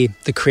Terrence Mickey,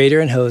 the creator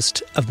and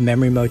host of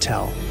Memory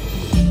Motel,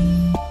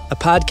 a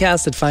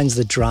podcast that finds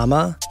the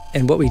drama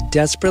in what we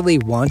desperately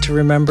want to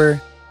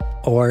remember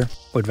or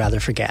would rather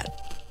forget.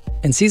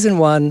 In season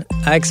 1,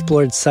 I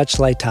explored such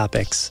light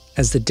topics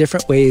as the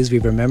different ways we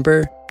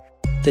remember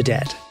the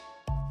dead.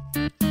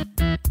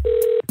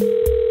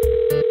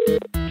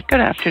 Good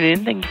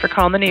afternoon. Thank you for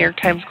calling the New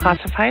York Times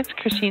Classifieds.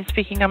 Christine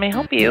speaking. How may I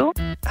help you?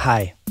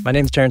 Hi, my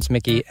name's Terrence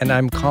Mickey, and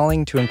I'm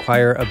calling to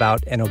inquire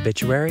about an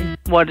obituary.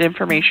 What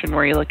information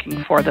were you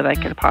looking for that I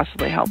could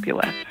possibly help you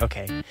with?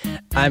 Okay,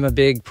 I'm a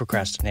big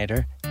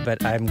procrastinator,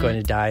 but I'm going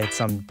to die at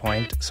some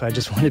point, so I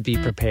just want to be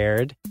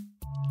prepared.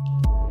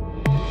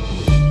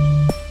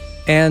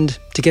 And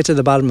to get to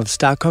the bottom of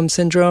Stockholm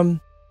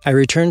Syndrome, I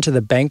returned to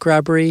the bank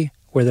robbery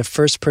where the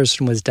first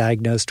person was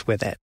diagnosed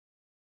with it.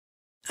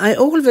 I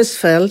always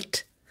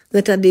felt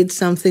that I did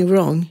something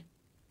wrong.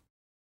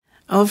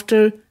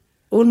 After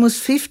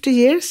almost 50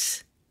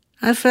 years,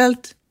 I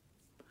felt,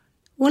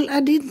 well, I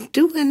didn't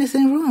do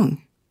anything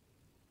wrong.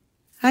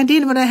 I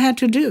did what I had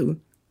to do.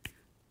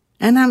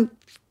 And I'm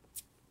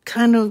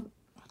kind of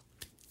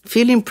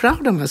feeling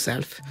proud of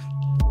myself.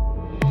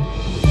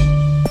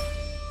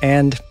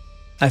 And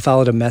I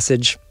followed a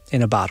message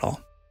in a bottle.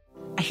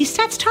 He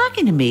starts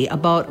talking to me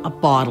about a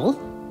bottle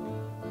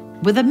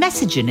with a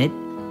message in it,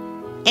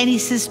 and he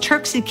says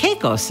Turks and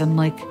Caicos. I'm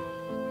like,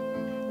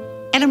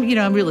 and and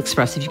I'm real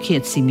expressive. You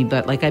can't see me,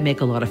 but like I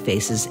make a lot of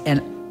faces.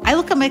 And I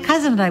look at my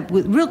cousin and I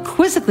real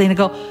quizzically and I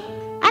go,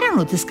 I don't know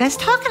what this guy's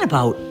talking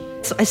about.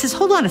 So I says,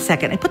 hold on a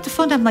second. I put the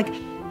phone down. I'm like,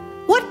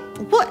 what?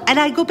 And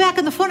I go back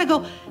on the phone. I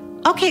go,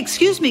 okay,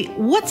 excuse me.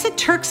 What's a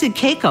Turks and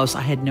Caicos?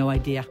 I had no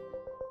idea.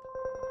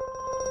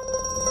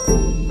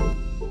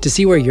 To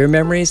see where your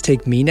memories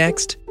take me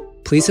next,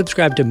 please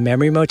subscribe to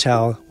Memory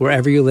Motel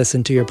wherever you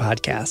listen to your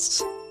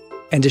podcasts.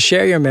 And to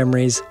share your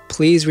memories,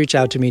 please reach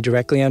out to me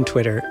directly on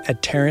Twitter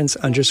at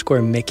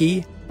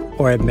Terrence_Mickey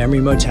or at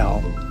Memory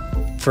Motel.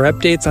 For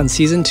updates on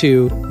Season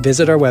 2,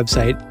 visit our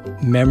website,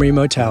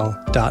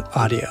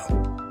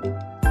 memorymotel.audio.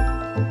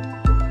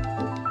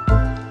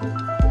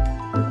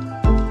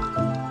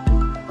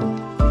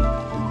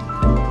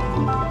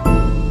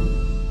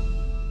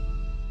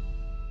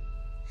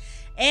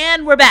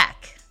 And we're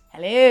back.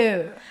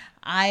 Hello.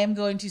 I am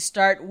going to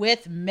start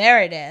with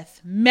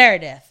Meredith.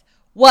 Meredith,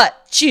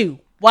 what you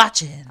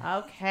watching?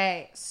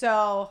 Okay,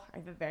 so I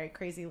have a very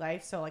crazy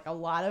life. So like a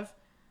lot of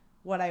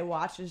what I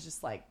watch is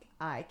just like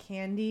eye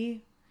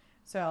candy.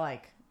 So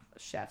like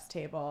Chef's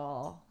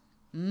Table,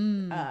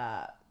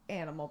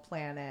 Animal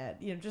Planet,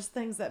 just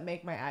things that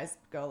make my eyes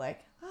go like,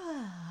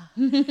 ah.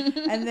 And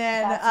then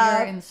that's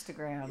your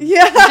Instagram.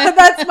 Yeah,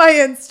 that's my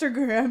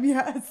Instagram.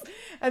 Yes,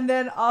 and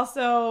then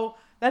also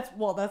that's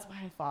why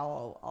I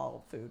follow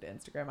all food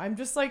Instagram. I'm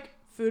just like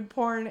food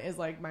porn is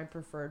like my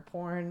preferred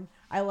porn.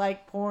 I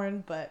like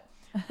porn, but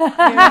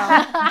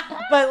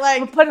but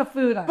like we'll put a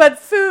food on. But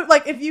food,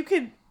 like if you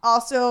could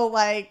also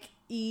like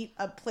eat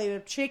a plate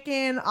of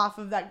chicken off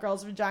of that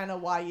girl's vagina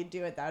while you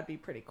do it, that would be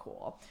pretty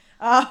cool.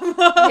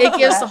 It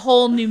gives a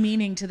whole new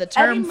meaning to the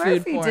term Eddie food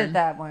Murphy porn. did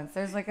that once.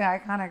 There's like an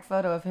iconic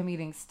photo of him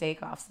eating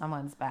steak off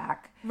someone's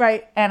back.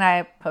 Right. And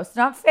I posted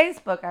on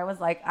Facebook. I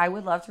was like, I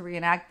would love to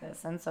reenact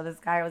this. And so this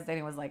guy I was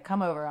dating was like,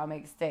 come over, I'll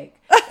make steak.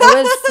 It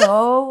was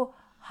so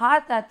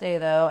hot that day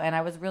though, and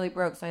I was really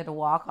broke, so I had to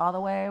walk all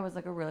the way. It was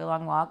like a really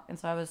long walk, and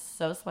so I was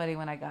so sweaty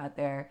when I got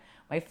there.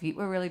 My feet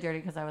were really dirty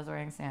because I was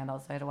wearing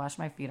sandals, so I had to wash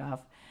my feet off.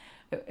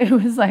 It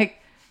was like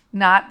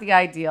not the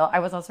ideal. I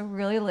was also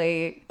really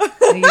late.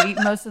 I had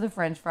eaten most of the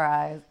French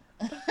fries.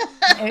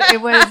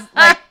 It was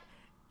like,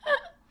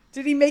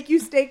 did he make you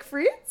steak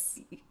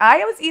frites?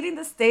 I was eating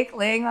the steak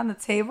laying on the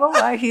table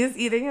while he was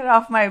eating it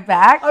off my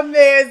back.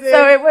 Amazing.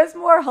 So it was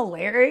more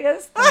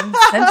hilarious than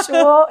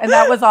sensual. And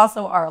that was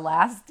also our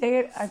last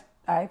date.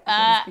 I think it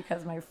was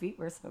because my feet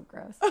were so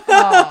gross. But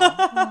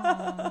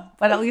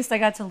at least I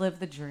got to live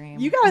the dream.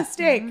 You got a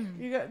steak.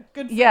 You got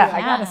good food. Yeah,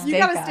 I got a steak. You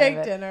got a out steak of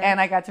it, dinner. and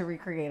I got to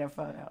recreate a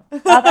photo.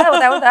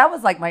 That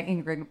was like my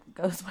Ingrid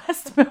Goes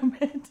West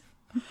moment.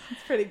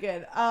 It's pretty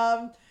good.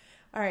 All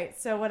right,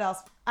 so what else?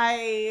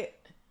 I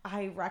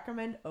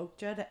recommend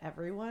Okja to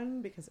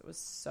everyone because it was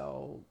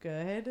so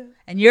good.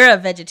 And you're a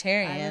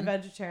vegetarian. I'm a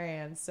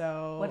vegetarian,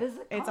 so what is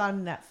it called? It's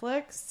on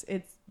Netflix.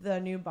 It's the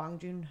new Bong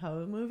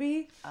Joon-ho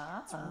movie.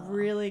 It's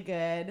really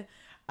good.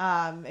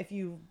 If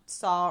you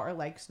saw or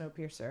like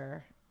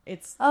Snowpiercer,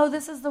 it's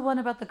this is the one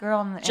about the girl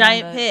and the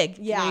giant pig.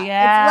 Yeah,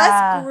 it's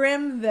less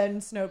grim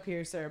than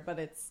Snowpiercer, but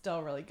it's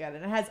still really good.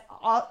 And it has,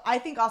 I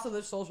think, also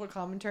the social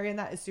commentary in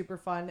that is super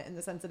fun in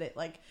the sense that it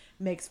like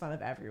makes fun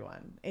of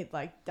everyone. It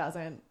like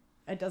doesn't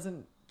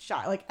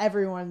shock, like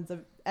everyone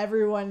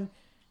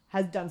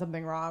has done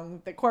something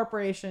wrong. The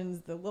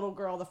corporations, the little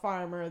girl, the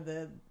farmer,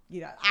 the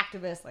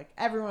activists, like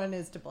everyone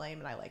is to blame,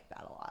 and I like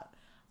that a lot.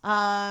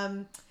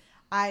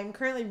 I'm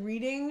currently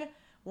reading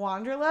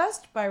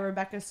Wanderlust by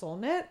Rebecca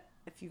Solnit.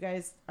 If you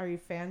guys are you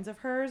fans of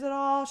hers at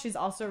all? She's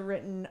also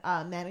written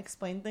Men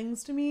Explain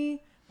Things to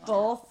Me.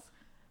 Both,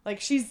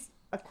 like she's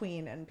a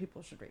queen, and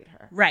people should read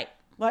her. Right.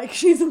 Like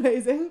she's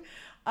amazing.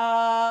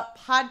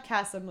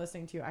 Podcasts I'm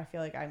listening to. I feel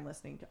like I'm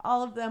listening to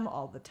all of them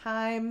all the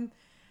time.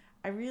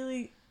 I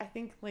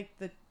think like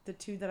the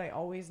two that I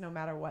always, no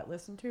matter what,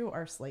 listen to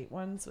are Slate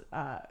ones,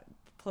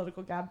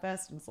 Political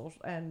Gabfest and Social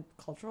and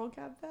Cultural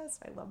Gabfest.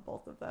 I love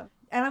both of them.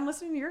 And I'm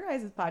listening to your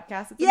guys'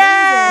 podcast. It's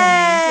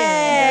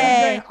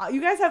amazing.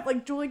 You guys have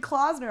like Julie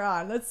Klausner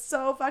on. That's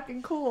so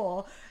fucking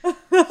cool. She's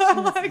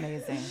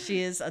amazing.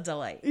 She is a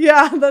delight.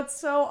 Yeah, that's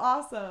so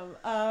awesome.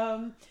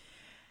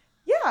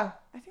 Yeah,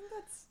 I think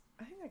that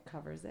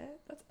covers it.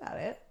 That's about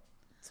it.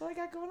 That's all I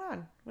got going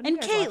on. What are And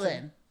you guys Caitlin,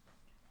 watching?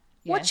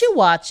 what you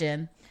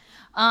watching?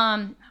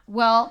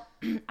 Well,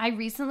 I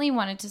recently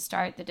wanted to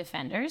start The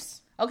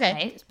Defenders. Okay.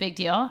 Right? It's a big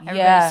deal.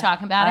 Everybody's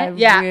talking about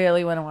it. I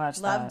really want to watch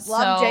that.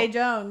 Love Jay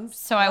Jones.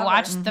 So I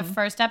watched the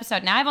first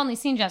episode. Now, I've only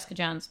seen Jessica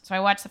Jones. So I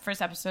watched the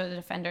first episode of The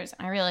Defenders,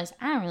 and I realized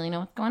I don't really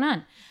know what's going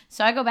on.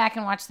 So I go back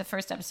and watch the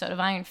first episode of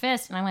Iron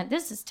Fist, and I went,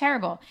 this is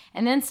terrible.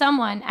 And then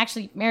someone,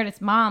 actually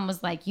Meredith's mom,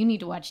 was like, you need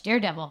to watch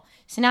Daredevil.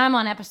 So now I'm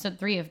on episode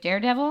 3 of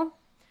Daredevil.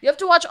 You have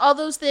to watch all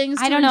those things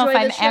to I don't know if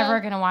I'm show. ever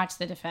going to watch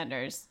The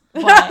Defenders.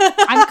 But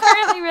I'm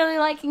currently really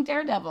liking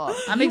Daredevil.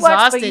 I'm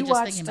exhausted you just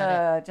watched, thinking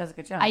about it.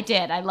 Jessica Jones. I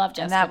did. I love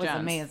Jessica that was Jones.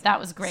 amazing. That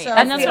was great. So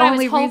and that's the what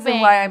only I was reason hoping.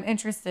 why I'm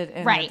interested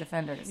in Right. The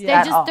Defenders.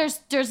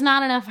 There's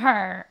not enough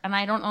her, and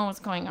I don't know what's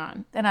going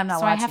on. Then I'm not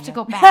so watching I have to it.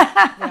 go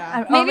back.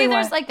 Yeah. Maybe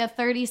there's like a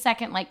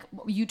 30-second like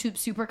YouTube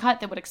supercut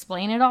that would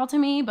explain it all to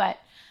me, but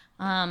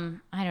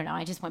I don't know.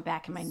 I just went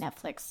back in my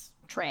Netflix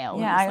trail.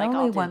 Yeah, and I was like, only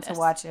I'll do want this. to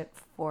watch it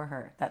for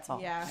her. That's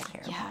all Yeah. I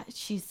care. Yeah,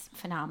 she's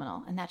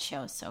phenomenal, and that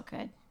show is so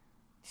good.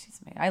 She's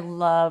amazing. I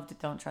loved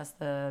Don't Trust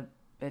the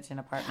Bitch in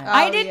Apartment.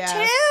 I did yes.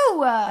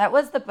 too. That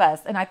was the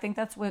best, and I think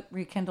that's what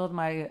rekindled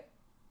my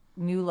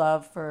new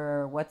love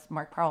for what's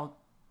Mark Paul.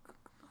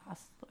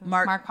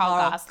 Mark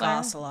Paul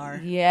Gosselaar.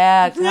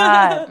 Yeah,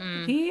 God.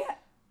 He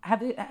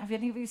have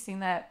any of you seen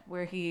that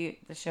the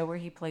show where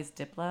he plays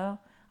Diplo?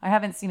 I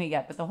haven't seen it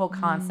yet, but the whole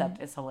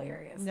concept is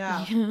hilarious.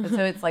 Yeah.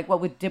 So it's like, what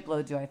would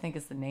Diplo do? I think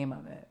is the name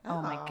of it.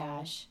 Oh my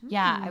gosh.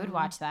 Yeah, I would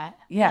watch that.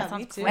 Yeah,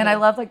 me too. and I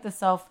love like the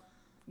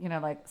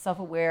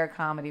self-aware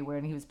comedy where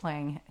he was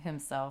playing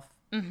himself.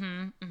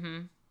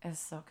 It's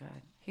so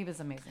good. He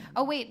was amazing.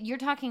 Oh wait, you're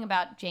talking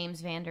about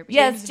James Van Der Beek.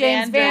 Yes,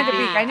 James Van Der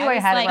Beek. I knew I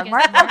was had like, it.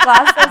 Mark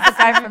Glass is the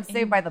guy from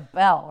Saved by the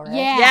Bell, right?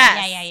 Yeah,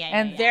 Yes. yeah.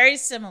 And Very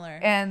similar.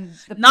 And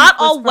the Not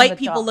Beak was all from white the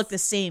people Dots. look the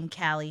same,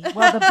 Callie.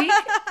 Well, the Beak,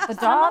 the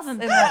Dots, them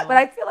and do. but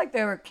I feel like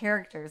there were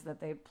characters that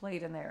they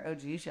played in their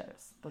OG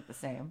shows look the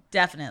same.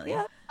 Definitely.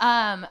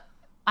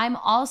 I'm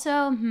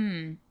also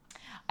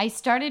I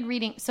started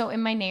reading. So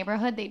in my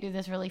neighborhood, they do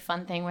this really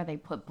fun thing where they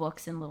put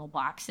books in little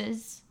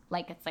boxes,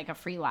 like it's like a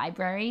free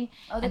library.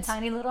 Oh, the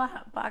tiny little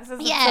boxes.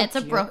 That's Yeah,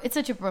 so cute. it's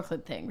such a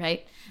Brooklyn thing,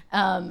 right?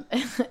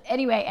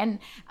 Anyway, and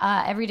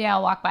every day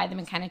I'll walk by them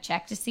and kind of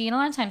check to see. And a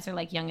lot of times they're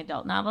like young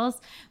adult novels.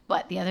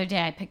 But the other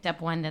day I picked up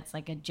one that's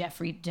like a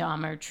Jeffrey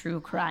Dahmer true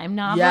crime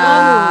novel.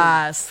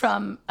 Yes.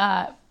 From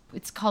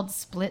it's called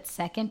Split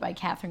Second by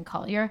Catherine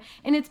Collier,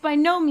 and it's by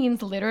no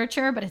means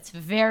literature, but it's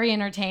very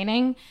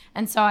entertaining.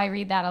 And so I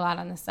read that a lot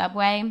on the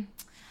subway.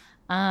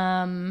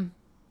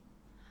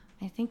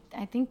 I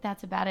think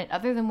that's about it.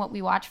 Other than what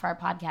we watch for our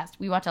podcast,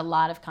 we watch a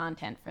lot of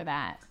content for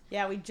that.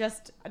 Yeah, we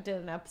just did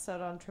an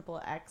episode on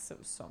Triple X. It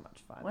was so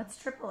much fun. What's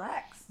Triple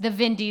X? The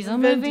Vin Diesel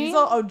Vin movie. Diesel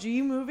OG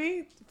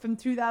movie from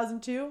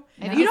 2002.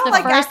 I think You it's don't the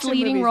like first action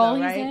leading movies, role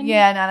though, he's right? in.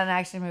 Yeah, not an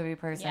action movie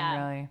person,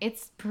 Yeah, really.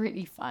 it's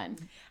pretty fun.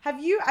 I've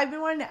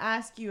been wanting to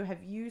ask you,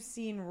 have you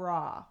seen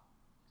Raw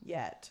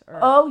yet? Or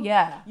Oh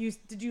yeah,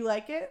 did you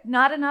like it?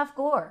 not enough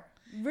gore.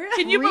 Really?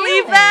 Can you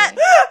believe that?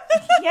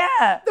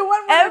 Yeah, The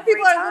one where Every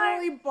people are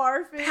time- literally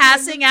barfing.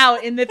 Passing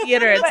out in the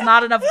theater. It's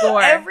not enough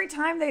gore. every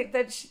time that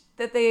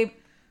they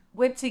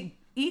went to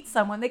eat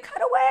someone, they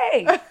cut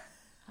away. What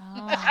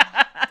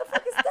the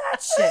fuck is that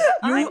shit?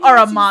 You I'm are a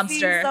used to monster.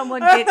 seeing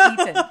someone get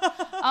eaten.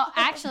 Oh,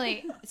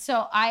 actually,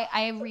 so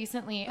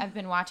I've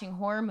been watching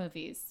horror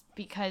movies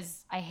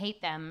because I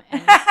hate them,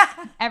 and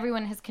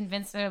everyone has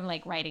convinced me. I'm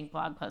like writing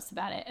blog posts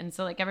about it, and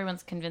so like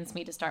everyone's convinced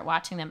me to start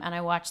watching them. And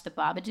I watched The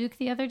Babadook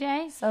the other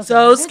day.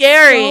 So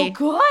scary. So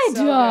good.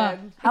 So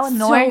good. How It's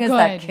annoying so is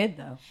that good. kid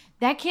though?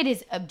 That kid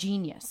is a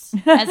genius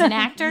as an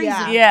actor.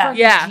 Yeah. He's a Yeah. freaking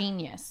Yeah.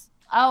 genius.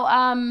 Oh,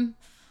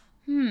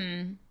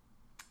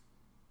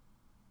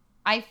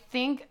 I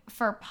think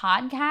for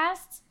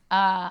podcasts,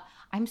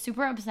 I'm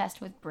super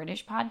obsessed with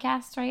British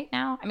podcasts right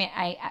now. I mean,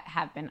 I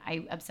have been. I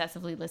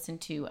obsessively listen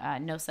to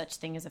No Such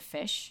Thing as a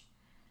Fish.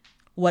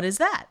 What is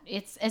that?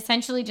 It's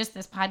essentially just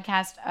this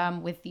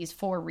podcast with these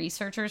 4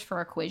 researchers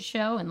for a quiz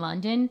show in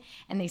London,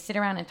 and they sit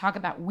around and talk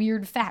about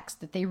weird facts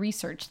that they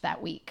researched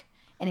that week.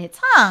 And it's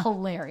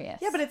hilarious.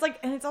 Yeah, but it's like,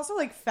 and it's also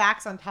like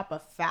facts on top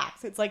of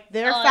facts. It's like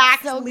their Oh,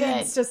 facts it's so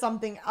leads good.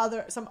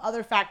 to some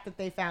other fact that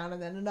they found, and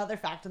then another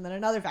fact, and then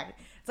another fact.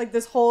 It's like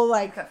this whole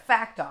like, A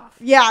fact off.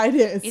 yeah, it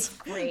is. It's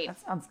great. That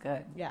sounds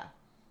good. yeah.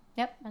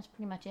 Yep, that's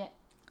pretty much it.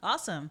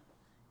 Awesome.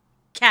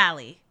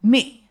 Callie,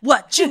 Me.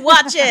 what you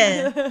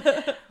watching?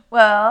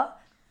 Well,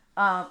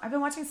 I've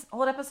been watching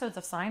old episodes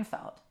of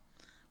Seinfeld.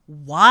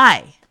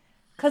 Why?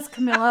 Because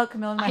Camilla,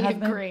 my I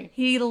husband, agree.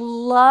 he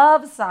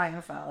loves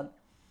Seinfeld.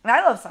 And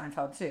I love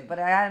Seinfeld too, but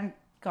I hadn't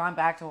gone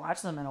back to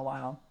watch them in a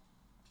while.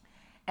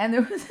 And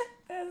there was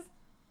this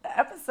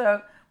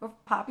episode where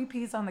Poppy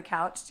pees on the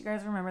couch. Do you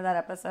guys remember that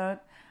episode?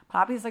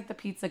 Poppy's like the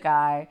pizza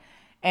guy,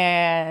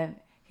 and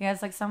he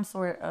has like some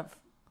sort of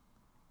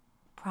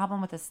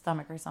problem with his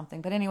stomach or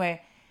something. But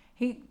anyway,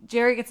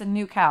 Jerry gets a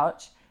new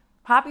couch.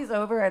 Poppy's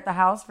over at the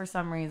house for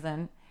some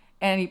reason,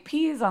 and he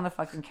pees on the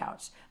fucking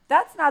couch.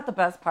 That's not the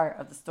best part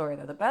of the story,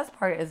 though. The best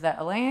part is that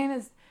Elaine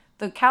is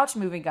the couch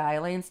moving guy.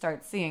 Elaine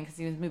starts seeing because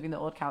he was moving the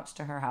old couch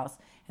to her house,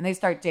 and they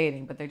start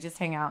dating, but they just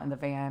hang out in the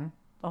van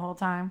the whole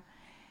time,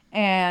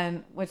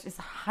 and which is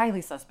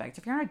highly suspect.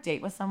 If you're on a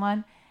date with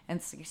someone and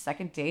it's your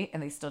second date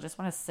and they still just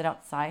want to sit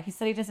outside, he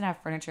said he doesn't have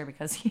furniture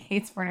because he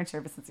hates furniture,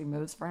 but since he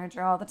moves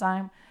furniture all the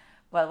time,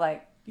 but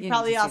like You need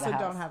probably to see also the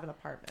house. don't have an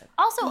apartment.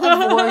 Also,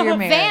 Or you're a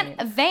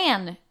married.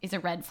 van is a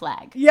red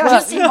flag. Yeah.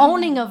 Just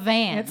owning a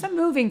van. It's a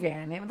moving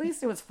van. At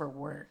least it was for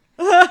work.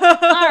 All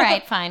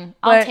right, fine.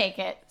 I'll But- take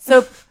it.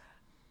 So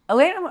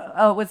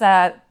Elena was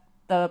at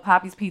the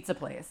Poppy's Pizza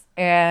place,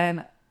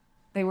 and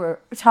they were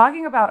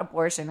talking about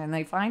abortion, and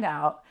they find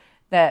out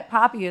that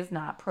Poppy is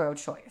not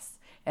pro-choice.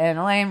 And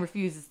Elaine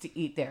refuses to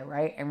eat there,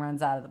 right? And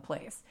runs out of the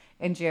place.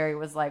 And Jerry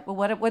was like, well,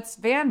 what's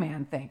Van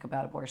Man think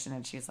about abortion?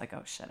 And she's like,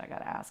 oh, shit, I got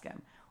to ask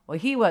him. Well,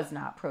 he was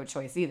not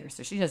pro-choice either,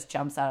 so she just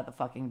jumps out of the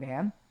fucking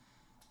van.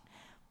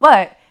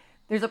 But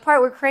there's a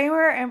part where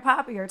Kramer and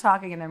Poppy are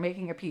talking and they're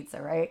making a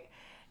pizza, right?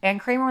 And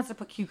Kramer wants to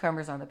put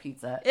cucumbers on the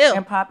pizza. Ew.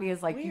 And Poppy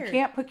is like, Weird. you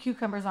can't put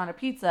cucumbers on a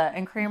pizza.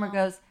 And Kramer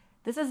goes,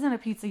 this isn't a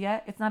pizza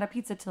yet. It's not a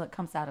pizza till it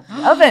comes out of the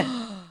oven.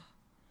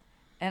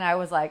 And I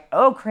was like,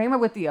 oh, Kramer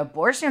with the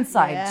abortion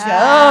side joke.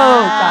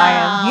 I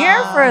am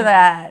here for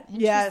that.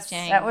 Yes.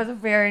 That was a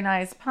very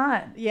nice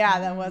pun. Yeah,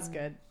 that was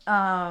good.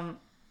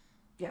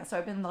 Yeah, so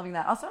I've been loving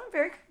that. Also, I'm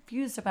very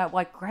confused about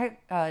like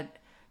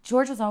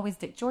George is always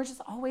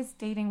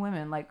dating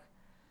women. Like,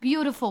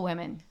 Beautiful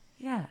women.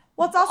 yeah.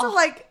 Well, it's also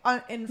like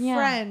in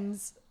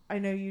Friends. I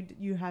know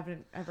you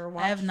haven't ever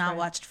watched. I have not Friends,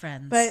 watched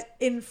Friends. but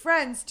in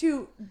Friends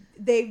too,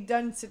 they've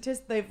done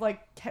statistics. They've like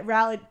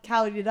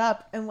tallied it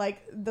up, and like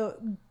the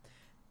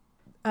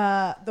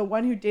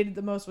one who dated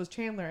the most was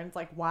Chandler, and it's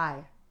like,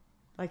 why?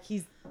 Like,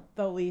 he's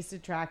the least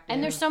attractive.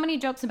 And there's so many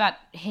jokes about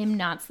him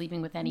not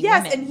sleeping with any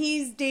yes, women. and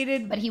he's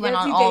dated, But he went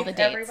on all the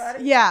dates.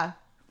 Everybody? Yeah,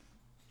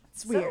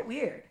 it's So weird.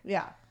 weird.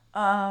 Yeah.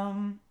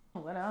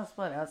 What else?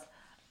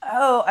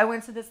 Oh, I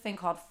went to this thing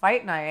called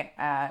Fight Night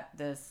at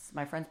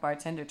my friend's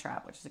Bartender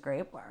Trap, which is a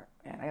great bar,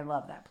 and I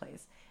love that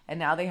place. And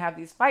now they have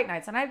these fight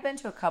nights, and I'd been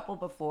to a couple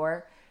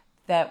before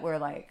that were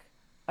like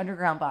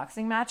underground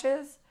boxing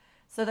matches.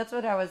 So that's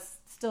what I was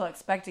still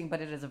expecting,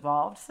 but it has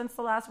evolved since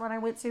the last one I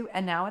went to,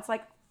 and now it's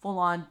like full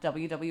on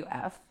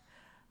WWF,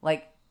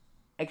 like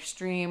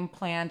extreme,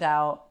 planned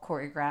out,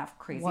 choreographed,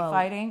 crazy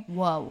fighting.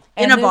 Whoa.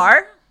 In a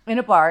bar? In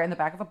a bar, in the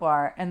back of a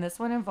bar. And this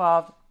one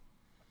involved,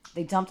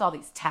 they dumped all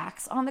these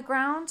tacks on the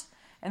ground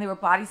and they were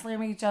body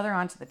slamming each other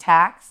onto the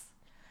tacks.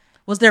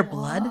 Was there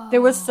blood?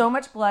 There was so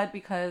much blood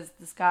because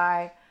this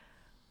guy,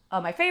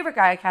 my favorite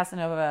guy,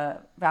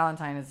 Casanova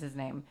Valentine is his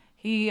name.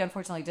 He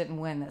unfortunately didn't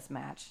win this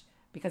match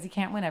because he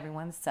can't win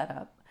everyone's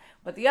setup.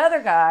 But the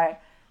other guy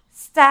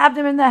stabbed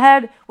him in the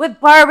head with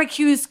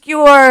barbecue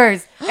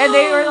skewers. And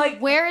they were like,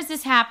 Where is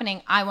this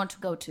happening? I want to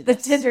go to the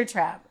this. Tinder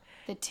Trap.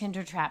 The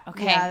Tinder Trap.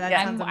 Okay. Yeah,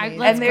 that sounds amazing.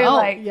 Let's And they're go.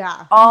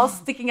 like all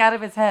sticking out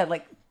of his head,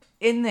 like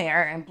in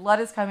there, and blood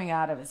is coming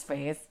out of his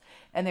face.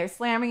 And they're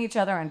slamming each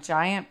other on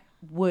giant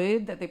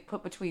wood that they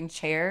put between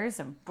chairs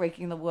and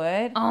breaking the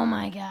wood. Oh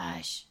my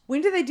gosh.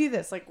 When do they do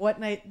this? Like, what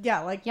night?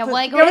 Yeah, like, Yeah, give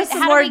like, us some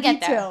how do more we get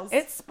there? details.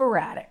 It's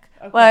sporadic.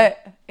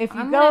 But if you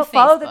I'm go gonna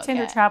follow the Facebook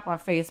Tinder it. Trap on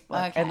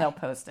Facebook, Okay. and they'll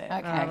post it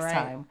next Alright.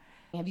 time.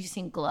 Have you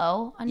seen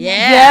Glow? On Yeah.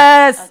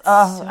 Yes. That's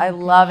Oh, so I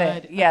love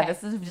it. good. Yeah, Okay, this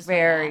is just wanted to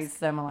very ask.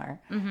 similar.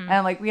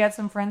 And like we had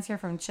some friends here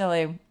from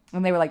Chile,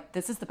 and they were like,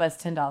 "This is the best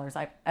 $10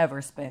 I've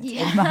ever spent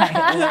in my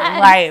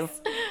life.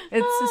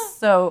 It's just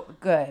so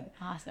good."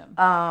 Awesome.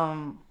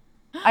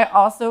 I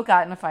also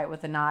got in a fight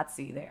with a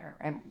Nazi there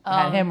and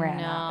had him ran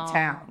out of no.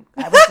 town.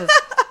 I was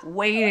just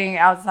waiting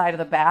outside of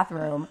the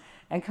bathroom,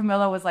 and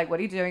Camilla was like, "What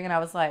are you doing?" And I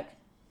was like,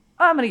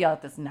 "Oh, I'm gonna yell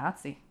at this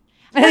Nazi."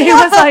 And he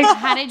was like,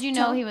 How did you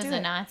know "Don't he was do a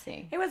it."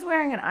 Nazi? He was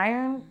wearing an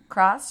Iron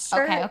Cross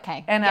shirt.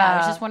 Okay. And yeah, I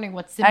was just wondering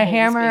what symbol a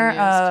hammer was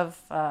being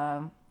used.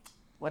 of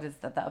what is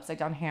that? The upside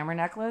down hammer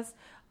necklace.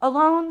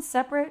 Alone,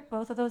 separate,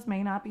 both of those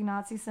may not be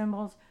Nazi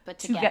symbols. But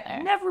together.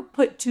 Never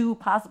put two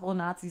possible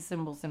Nazi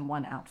symbols in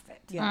one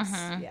outfit. Yes.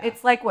 Mm-hmm. Yeah.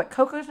 It's like what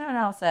Coco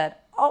Chanel said.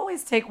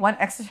 Always take one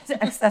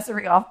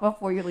accessory off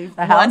before you leave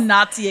the house. One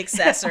Nazi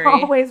accessory.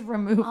 Always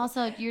remove.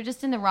 Also, you're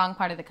just in the wrong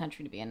part of the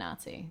country to be a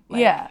Nazi.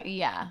 Like, Yeah.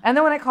 Yeah. And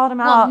then when I called him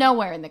Well, out,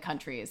 nowhere in the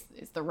country is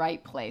the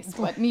right place,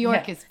 but New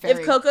York is very.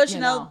 If Coco you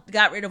Chanel know.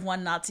 got rid of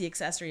one Nazi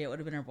accessory, it would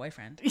have been her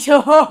boyfriend.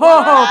 yo,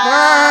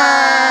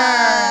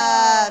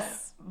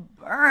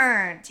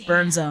 burn.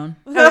 Burn zone.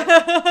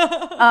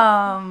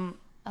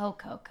 Oh,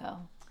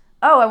 Coco.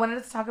 Oh, I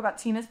wanted to talk about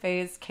Tina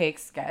Fey's cake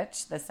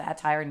sketch, the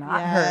satire not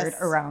Yes. heard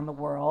around the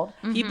world.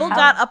 People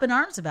got up in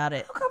arms about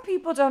it. How come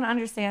people don't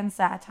understand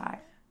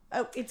satire?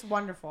 Oh, it's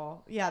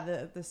wonderful. Yeah,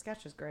 the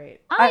sketch is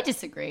great. I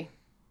disagree.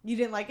 You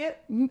didn't like it?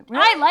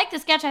 I like the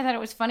sketch. I thought it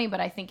was funny,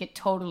 but I think it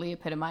totally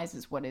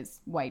epitomizes what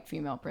is white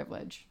female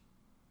privilege.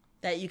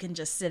 That you can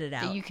just sit it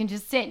That out. you can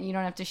just sit and you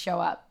don't have to show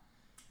up.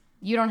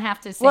 You don't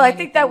have to say Well, I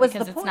think that anything was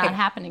because the it's point. not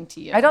happening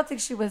to you. I don't think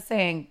she was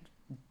saying,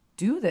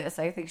 do this.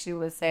 I think she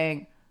was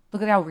saying,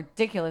 look at how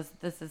ridiculous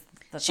this is.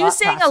 She was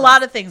saying a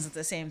lot of things at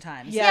the same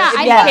time. So Yeah, it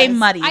I became think-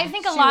 muddy. I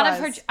think a She lot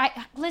of was. her.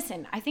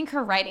 Listen, I think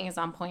her writing is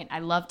on point. I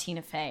love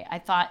Tina Fey. I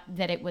thought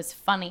that it was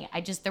funny.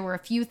 There were a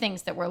few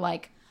things that were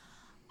like,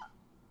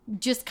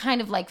 just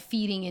kind of like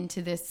feeding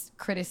into this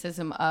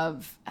criticism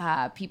of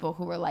people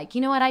who were like,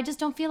 you know what, I just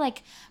don't feel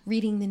like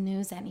reading the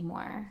news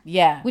anymore.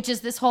 Yeah. Which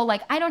is this whole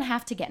like, I don't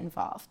have to get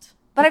involved.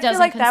 But It I feel doesn't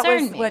like that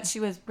concern was me. what she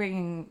was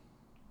bringing.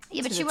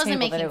 Yeah, but to she the wasn't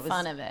table, that making it was-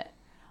 fun of it.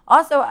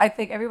 Also, I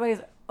think everybody's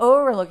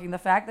overlooking the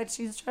fact that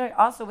she's trying,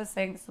 also was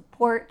saying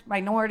support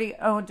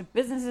minority-owned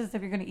businesses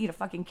if you're going to eat a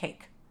fucking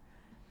cake.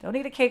 Don't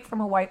eat a cake from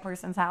a white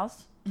person's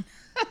house.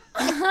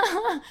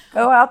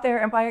 Go out there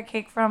and buy a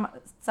cake from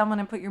someone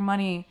and put your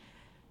money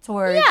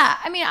towards. Yeah,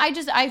 I mean, I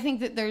think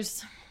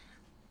that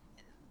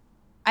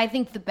I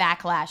think the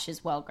backlash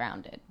is well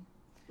grounded.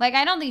 Like,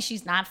 I don't think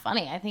she's not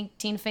funny. I think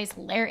Tina Fey's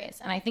hilarious,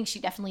 and I think she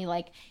definitely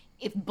like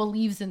it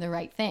believes in the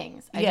right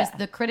things.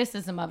 The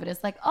criticism of it is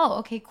like, oh,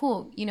 okay,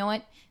 cool. You know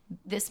what?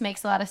 This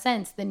makes a lot of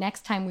sense. The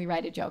next time we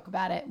write a joke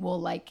about it,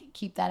 we'll like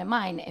keep that in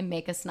mind and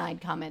make a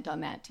snide comment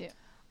on that too.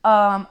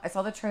 I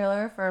saw the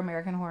trailer for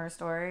American Horror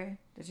Story.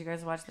 Did you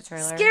guys watch the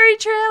trailer? Scary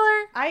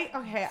trailer. I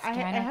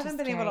haven't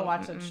been able to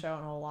watch that show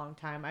in a long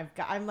time.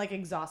 I'm like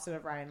exhausted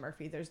of Ryan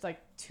Murphy. There's like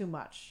too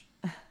much.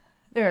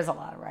 There is a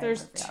lot of Ryan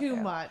There's Murphy too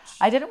much.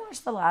 I didn't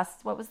watch the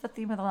last. What was the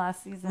theme of the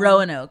last season?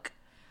 Roanoke.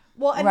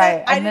 Well, and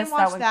Right, I I didn't missed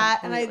watch that one that,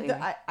 completely.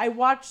 and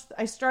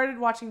I started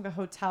watching the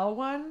hotel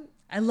one.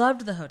 I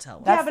loved the hotel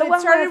one. That's Yeah, the but one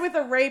it started with-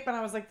 with a rape, and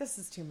I was like, this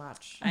is too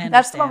much. I understand.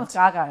 That's the one with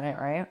Gaga in it,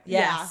 right?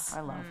 Yes.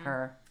 I love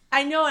her.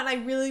 I know, and I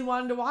really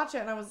wanted to watch it,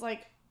 and I was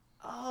like,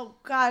 oh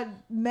god,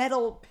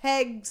 metal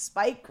peg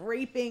spike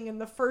raping in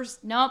the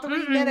first 3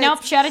 minutes.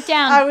 Nope, shut it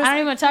down. I don't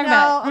even want to talk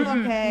about it.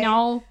 I'm okay.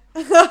 No.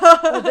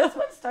 So this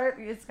one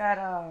it's got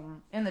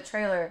in the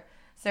trailer,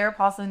 Sarah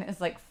Paulson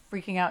is like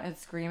freaking out and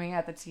screaming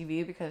at the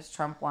TV because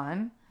Trump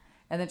won.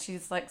 And then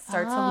she's like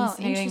starts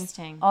hallucinating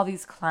interesting. all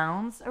these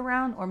clowns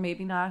around, or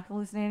maybe not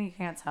hallucinating, you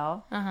can't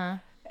tell.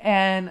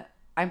 And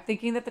I'm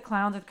thinking that the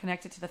clowns are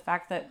connected to the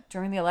fact that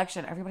during the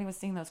election, everybody was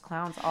seeing those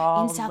clowns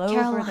all In South over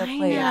Carolina. the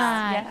place.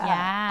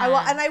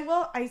 I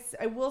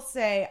will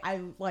say I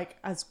like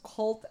as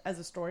cult as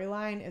a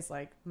storyline is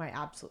like my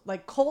absolute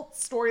like cult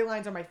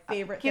storylines are my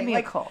favorite Give thing. me a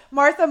Like cult.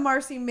 Martha,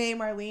 Marcy, May,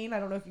 Marlene. I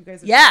don't know if you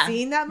guys have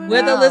seen that movie.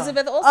 With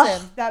Elizabeth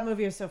Olsen. That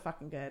movie is so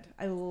fucking good.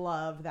 I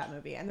love that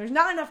movie, and there's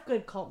not enough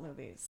good cult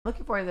movies.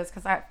 Looking forward to this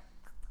because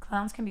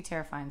clowns can be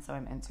terrifying, so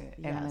I'm into it.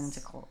 And I'm Yes. into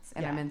cults.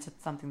 And Yeah. I'm into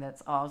something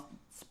that's all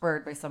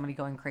spurred by somebody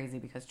going crazy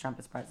because Trump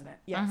is president.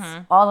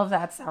 Yes. All of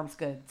that sounds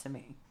good to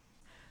me.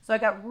 So I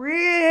got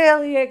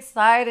really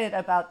excited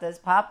about this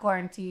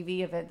popcorn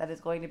TV event that is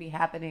going to be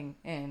happening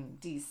in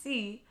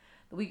DC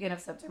the weekend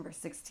of September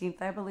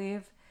 16th, I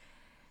believe.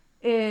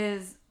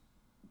 Is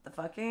the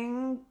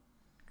fucking,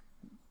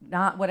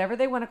 not whatever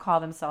they want to call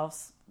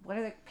themselves. What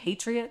are they?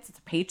 Patriots? It's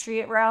a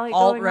patriot rally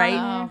going Alt-right.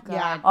 on. Oh,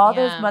 God. All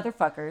those Yeah.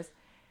 motherfuckers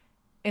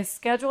is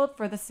scheduled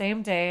for the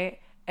same day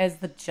as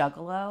the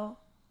Juggalo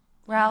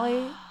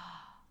rally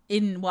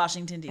In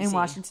Washington, D.C. in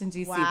Washington,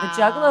 D.C. Wow.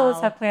 The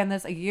Juggalos have planned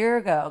this a year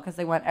ago because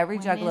they want every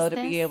When Juggalo is to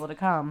be this? able to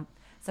come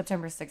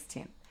September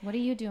 16th. What are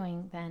you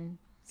doing then?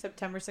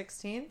 September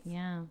 16th.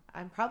 Yeah.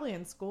 I'm probably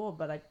in school,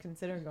 but I'd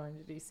consider going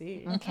to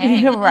DC.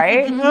 Okay.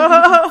 Right?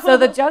 So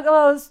the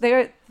Juggalos,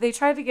 they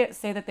tried to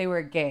say that they were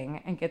a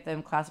gang and get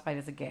them classified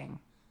as a gang,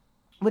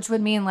 which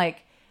would mean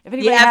like if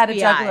anybody had a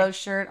FBI. Juggalo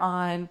shirt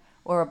on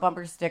or a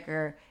bumper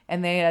sticker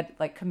and they had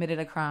like committed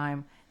a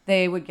crime,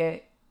 they would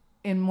get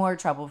in more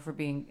trouble for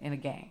being in a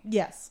gang.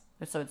 Yes.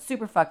 So it's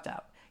super fucked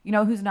up. You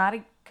know who's not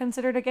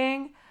considered a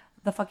gang?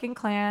 The fucking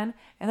Klan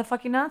and the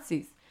fucking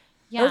Nazis.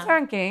 Yeah. Those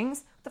aren't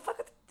gangs. The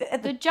fuck.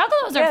 The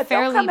Juggalos Yeah, are don't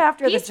fairly come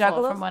after the peaceful,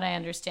 Juggalos. from what I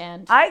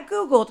understand. I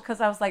Googled because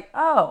I was like,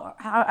 oh,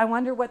 I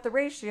wonder what the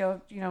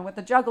ratio, what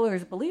the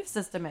Juggalos' belief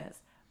system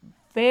is.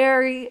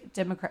 Very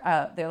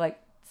Democrat. They're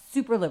like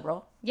super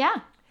liberal.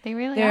 Yeah, they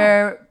really are.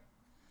 They're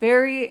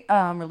very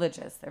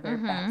religious. They're very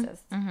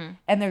Baptist.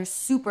 And they're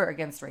super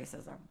against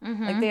racism.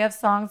 Like they have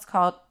songs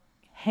called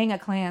Hang a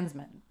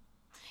Klansman.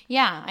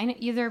 Yeah, I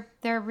know.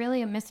 They're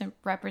really a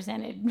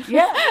misrepresented.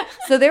 Yeah.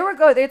 So they were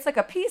it's like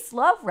a peace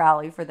love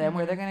rally for them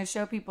where they're going to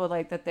show people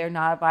like that they're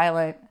not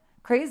violent,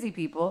 crazy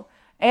people.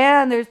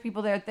 And there's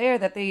people there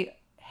that they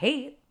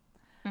hate,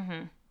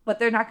 but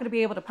they're not going to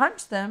be able to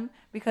punch them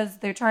because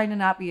they're trying to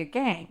not be a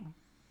gang.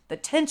 The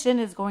tension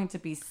is going to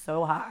be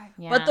so high.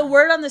 Yeah. But the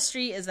word on the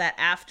street is that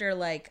after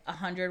like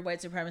 100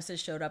 white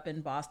supremacists showed up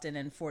in Boston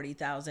and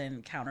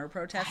 40,000 counter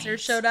protesters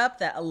showed up,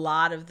 that a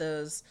lot of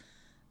those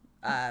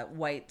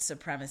white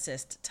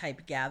supremacist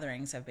type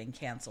gatherings have been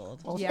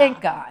canceled. Well,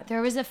 thank God.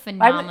 There was a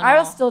phenomenal.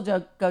 I'll still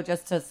go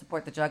just to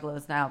support the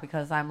Juggalos now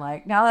because I'm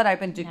like, now that I've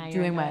been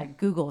doing my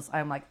Googles,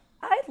 I'm like,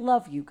 I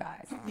love you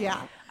guys.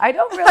 Yeah. I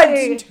don't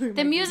really.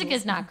 The music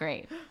is not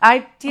great.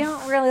 I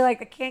don't really I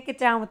can't get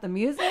down with the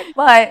music,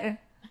 but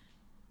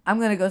I'm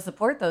going to go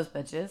support those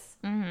bitches.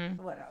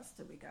 What else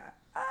do we got?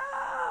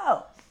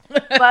 Oh,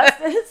 Bust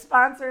is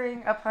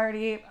sponsoring a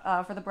party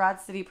for the Broad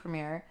City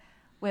premiere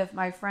with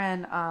my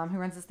friend who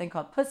runs this thing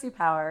called Pussy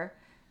Power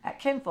at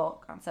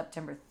Kinfolk on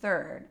September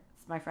 3rd.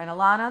 It's my friend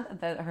Alana.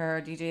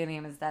 Her DJ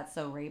name is That's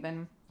So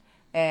Raven.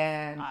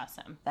 And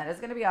Awesome. that is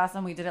going to be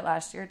awesome. We did it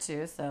last year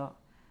too, so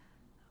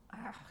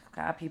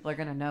God, people are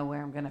going to know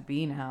where I'm going to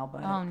be now,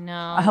 but Oh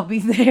no. I'll be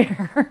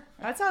there.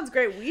 That sounds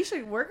great.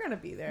 We're going to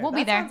be there. We'll That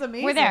be there. Sounds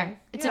amazing. We're there.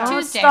 It's Yeah. a Don't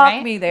Tuesday, stalk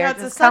right? me there. Yeah, it's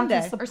a Just come to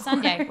Sunday. support. Or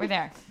Sunday. We're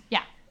there.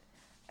 Yeah.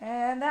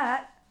 And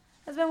that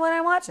has been what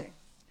I'm watching.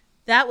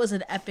 That was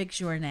an epic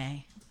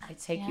journey. I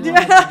take Yeah. you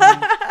on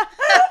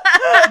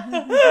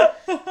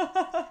a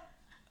journey.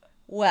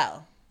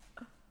 Well,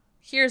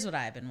 here's what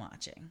I've been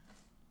watching.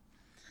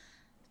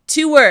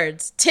 2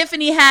 words.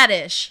 Tiffany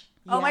Haddish.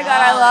 Oh my God,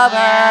 I love her.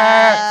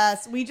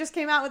 Yes. We just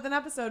came out with an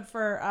episode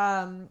for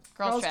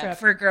Girls Trip. Trip.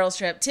 For Girls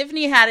Trip.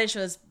 Tiffany Haddish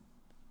was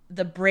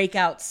the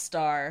breakout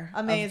star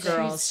Amazing. of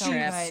Girls She's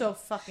Trip. so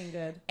fucking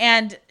good.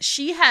 And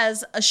she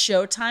has a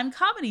Showtime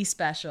comedy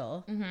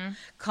special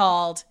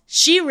called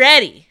She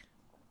Ready,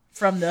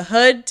 From the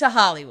Hood to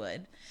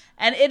Hollywood.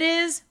 And it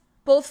is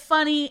both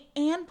funny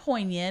and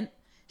poignant.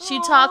 She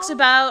talks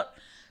about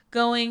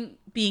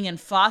being in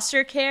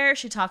foster care.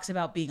 She talks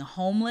about being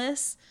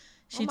homeless.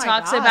 She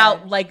talks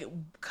about like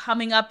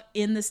coming up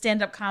in the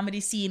stand-up comedy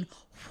scene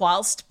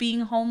whilst being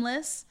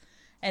homeless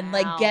and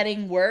like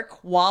getting work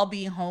while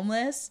being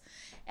homeless.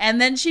 And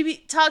then she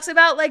talks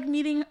about like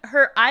meeting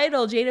her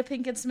idol, Jada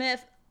Pinkett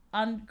Smith,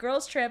 on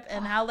Girls Trip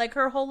and how like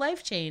her whole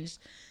life changed.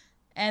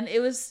 And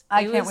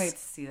I can't wait to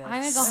see this.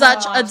 I'm gonna go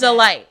such a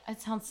delight. It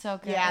sounds so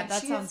good. Yeah,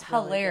 that sounds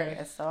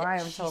hilarious. So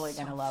I am totally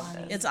gonna love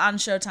this. It's on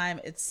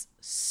Showtime. It's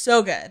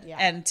so good. Yeah.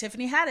 And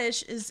Tiffany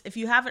Haddish is, if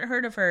you haven't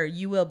heard of her,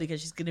 you will,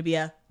 because she's going to be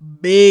a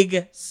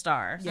big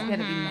star. She's gonna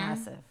be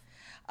massive.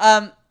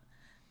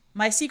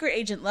 My secret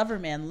agent lover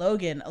man,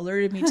 Logan,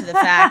 alerted me to the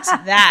fact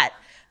that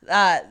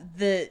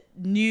the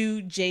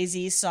new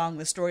Jay-Z song,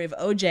 The Story of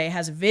OJ,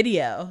 has a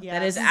video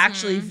that is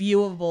actually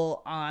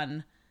viewable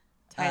on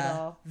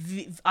Tidal.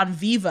 On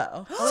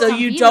Vivo. Oh, so it's on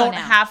you Vivo don't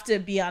now. have to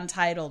be on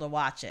Tidal to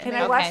watch it. Can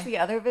I watch the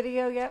other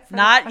video yet? For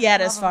Not yet,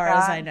 Love as of far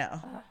as God? I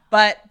know.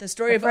 But The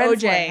Story The of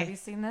Friends OJ. one. Have you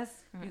seen this?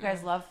 You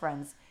guys love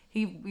Friends.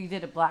 We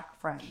did a Black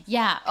Friends.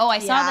 Yeah. Oh, I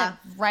saw Yeah.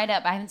 the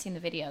write-up. I haven't seen the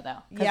video, though.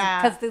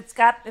 Yeah. Because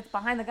it's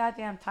behind the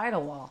goddamn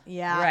title wall.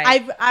 Yeah.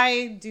 Right.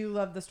 I do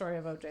love The Story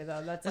of OJ,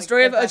 though. That's The like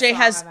Story of best OJ song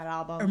has on that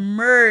album.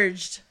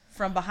 emerged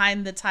from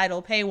behind the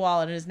Tidal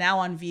paywall and is now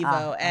on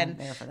Vivo. I'm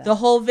there for that. The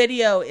whole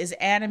video is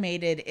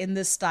animated in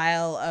the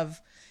style of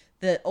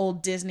the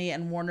old Disney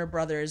and Warner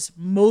Brothers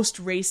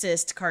most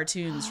racist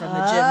cartoons from the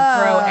Jim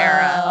Crow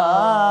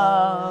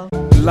era.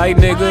 Light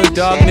nigga,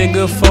 dark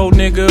nigga, faux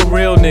nigga,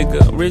 real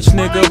nigga, rich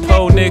nigga,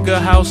 po nigga,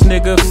 house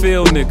nigga,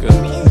 feel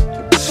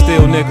nigga,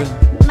 still nigga,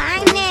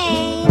 My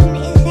name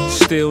is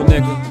still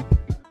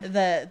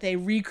nigga. They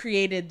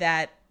recreated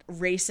that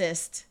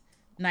racist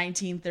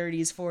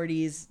 1930s,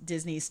 40s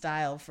Disney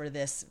style for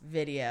this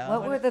video.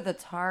 What were the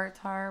Tar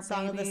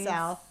Song of the babies?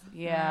 South.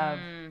 Yeah.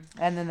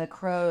 And then the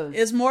Crows.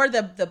 It's more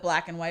the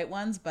black and white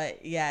ones,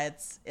 but yeah,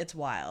 it's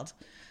wild.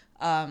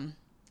 And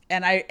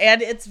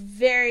it's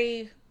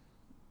very,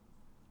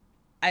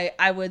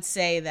 I would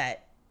say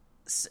that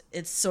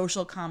it's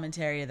social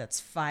commentary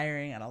that's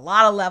firing at a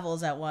lot of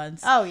levels at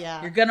once. Oh,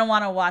 yeah. You're going to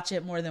want to watch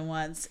it more than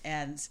once.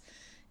 And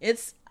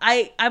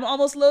I'm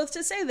almost loath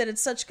to say that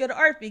it's such good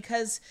art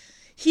because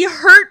he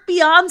hurt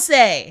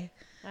Beyonce.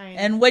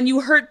 And when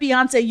you hurt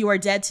Beyonce, you are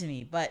dead to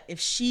me. But if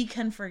she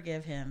can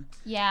forgive him,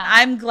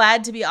 I'm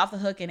glad to be off the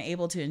hook and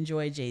able to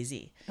enjoy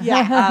Jay-Z.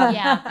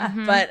 Yeah.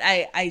 But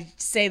I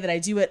say that I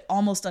do it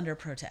almost under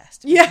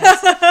protest. Yeah.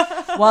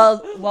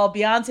 While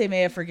Beyonce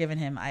may have forgiven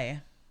him,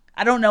 I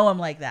don't know him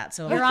like that.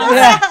 So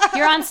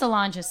You're on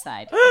Solange's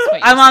side.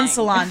 I'm on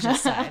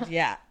Solange's side.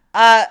 Yeah.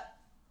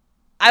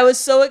 I was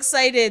so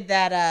excited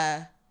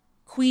that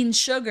Queen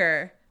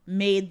Sugar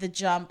made the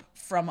jump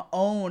from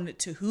OWN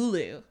to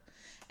Hulu.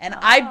 And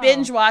I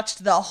binge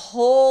watched the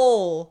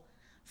whole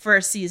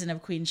first season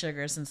of Queen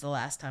Sugar since the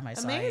last time I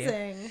saw you.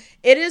 Amazing.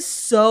 It is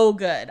so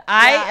good.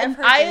 I've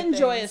heard I good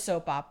enjoy things. a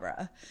soap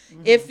opera.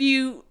 If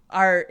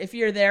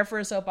you're there for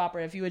a soap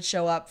opera, if you would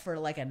show up for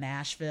like a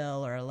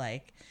Nashville or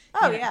like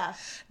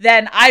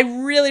then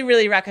I really,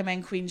 really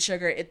recommend Queen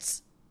Sugar.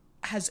 It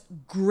has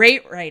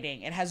great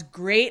writing. It has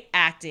great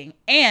acting.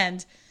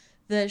 And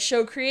the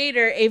show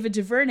creator, Ava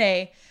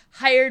DuVernay,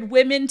 hired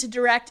women to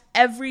direct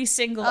every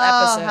single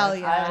episode. Oh, hell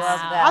yeah. I love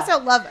that. I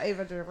also love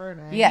Ava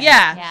DuVernay.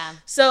 Yeah.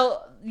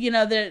 So,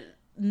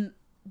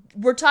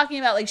 we're talking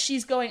about like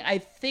I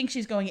think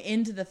she's going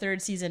into the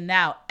third season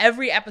now.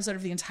 Every episode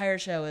of the entire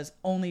show has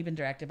only been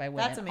directed by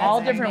women. That's amazing.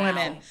 All different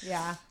women.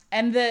 Yeah.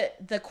 And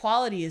the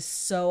quality is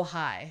so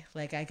high.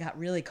 Like I got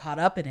really caught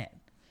up in it.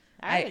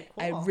 I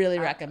really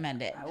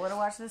recommend it. I would have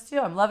watched this too.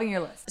 I'm loving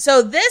your list.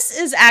 So this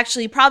is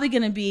actually probably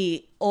going to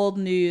be old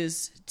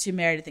news to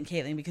Meredith and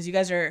Caitlin because you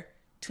guys are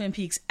Twin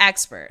Peaks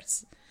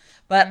experts.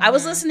 But I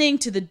was listening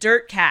to the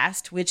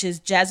Dirtcast, which is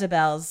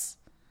Jezebel's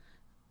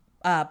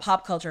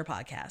pop culture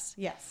podcast.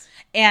 Yes.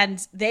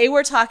 And they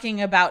were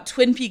talking about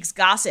Twin Peaks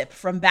gossip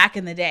from back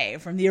in the day,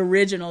 from the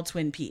original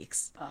Twin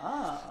Peaks.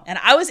 Oh. And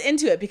I was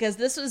into it because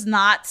this was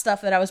not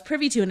stuff that I was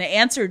privy to, and it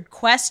answered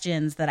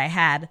questions that I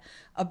had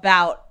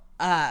about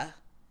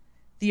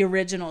the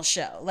original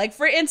show. Like,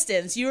 for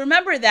instance, you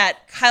remember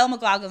that Kyle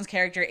MacLachlan's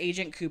character,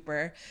 Agent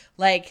Cooper,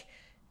 like,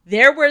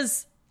 there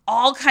was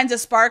all kinds of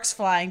sparks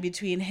flying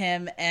between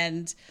him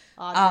and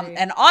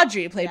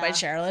Audrey, played by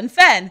Sherilyn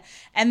Fenn.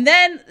 And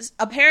then,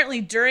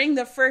 apparently, during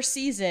the first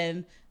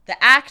season,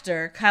 the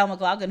actor, Kyle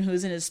MacLachlan,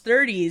 who's in his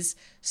 30s,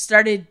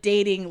 started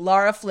dating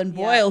Lara Flynn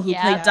Boyle, who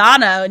played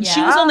Donna, and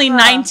she was only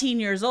 19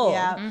 years old.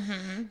 Yeah.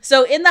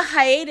 So in the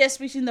hiatus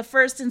between the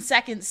first and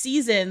second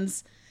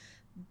seasons,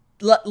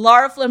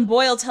 Lara Flynn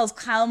Boyle tells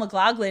Kyle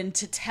MacLachlan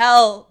to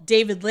tell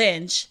David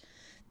Lynch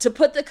to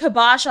put the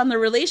kibosh on the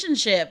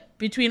relationship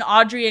between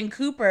Audrey and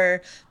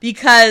Cooper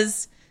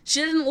because She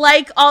didn't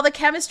like all the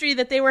chemistry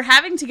that they were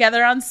having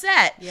together on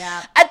set.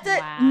 Yeah.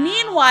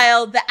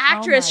 Meanwhile, the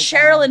actress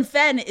Sherilyn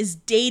Fenn is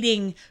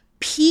dating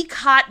peak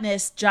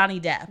hotness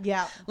Johnny Depp.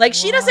 Yeah. Like,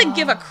 she doesn't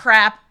give a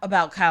crap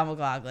about Kyle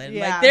MacLachlan.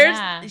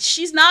 Yeah. Like,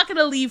 she's not going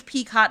to leave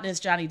peak hotness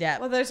Johnny Depp.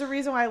 Well, there's a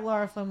reason why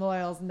Laura Flynn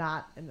Boyle's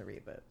not in the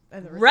reboot.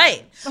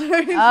 Right.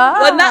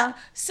 Well,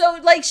 so,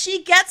 like,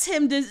 she gets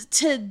him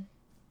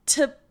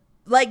to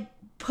like,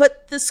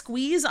 put the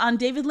squeeze on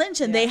David Lynch,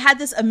 and they had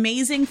this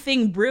amazing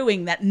thing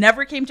brewing that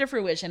never came to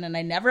fruition, and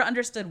I never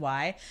understood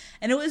why.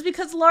 And it was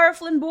because Laura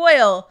Flynn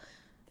Boyle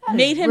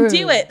made him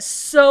do it.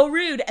 So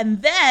rude.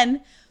 And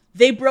then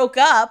they broke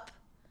up.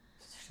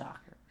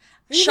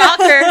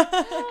 Shocker.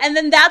 And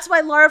then that's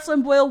why Laura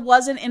Flynn Boyle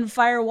wasn't in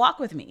Fire Walk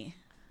with Me.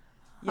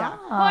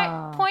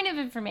 Yeah. Point of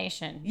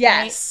information.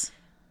 Yes.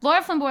 Right?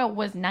 Laura Flynn Boyle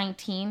was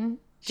 19.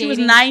 She was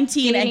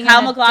 19, and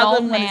Kyle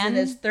MacLachlan was in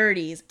his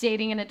 30s.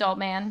 Dating an adult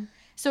man.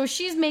 So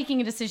she's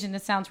making a decision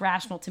that sounds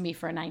rational to me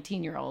for a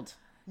 19-year-old.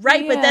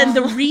 Right, but then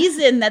the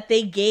reason that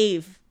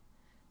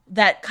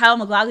that Kyle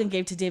MacLachlan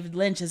gave to David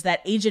Lynch is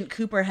that Agent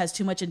Cooper has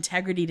too much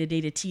integrity to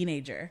date a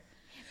teenager.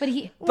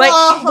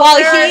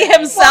 While he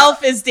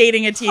himself is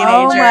dating a teenager.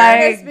 Oh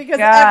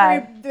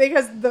my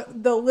because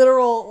the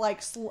literal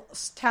like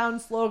town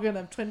slogan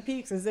of Twin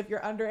Peaks is if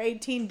you're under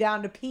 18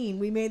 down to peen.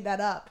 We made that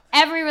up.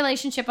 Every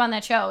relationship on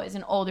that show is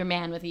an older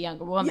man with a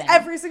younger woman. Yeah,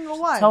 every single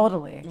one.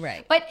 Totally.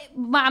 Right. But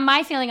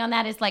my feeling on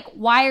that is like,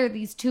 why are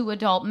these two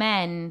adult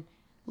men,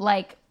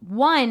 like,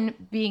 one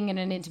being in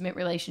an intimate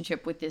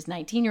relationship with this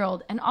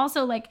 19-year-old, and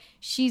also like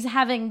she's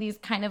having these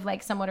kind of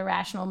like somewhat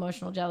irrational,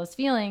 emotional, jealous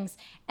feelings,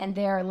 and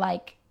they're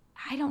like,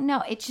 I don't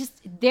know. It's just,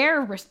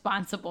 they're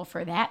responsible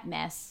for that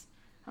mess.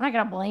 I'm not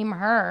going to blame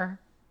her.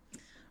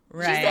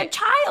 Right. She's a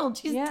child.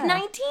 She's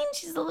 19.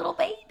 She's a little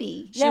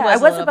baby. I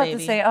was about to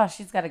say, oh,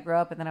 she's got to grow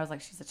up. And then I was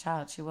like, she's a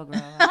child. She will grow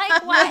up.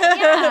 Like, what?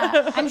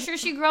 Yeah. I'm sure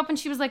she grew up and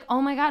she was like,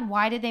 oh my God,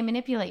 why did they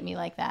manipulate me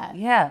like that?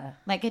 Yeah.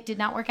 Like, it did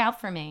not work out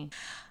for me.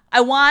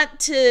 I want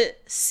to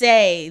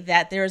say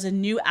that there's a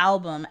new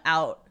album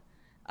out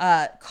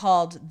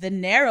called The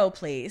Narrow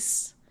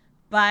Place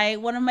by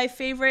one of my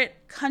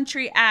favorite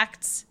country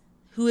acts,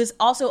 who is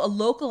also a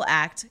local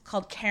act,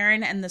 called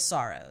Karen and the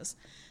Sorrows.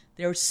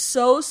 They're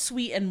so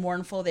sweet and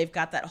mournful. They've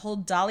got that whole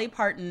Dolly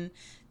Parton,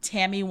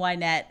 Tammy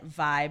Wynette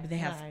vibe. They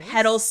have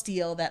pedal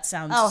steel that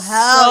sounds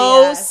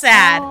so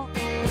sad.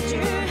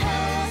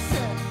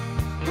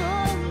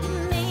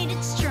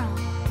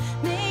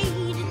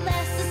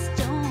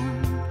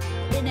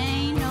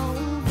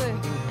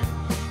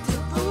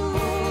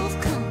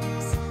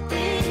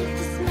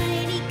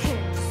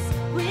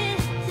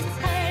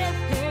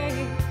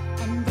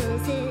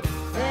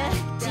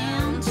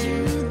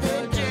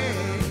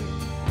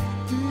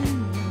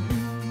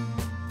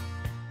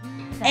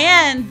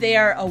 And they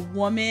are a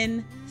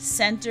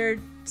woman-centric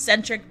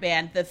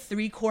band. The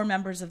three core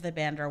members of the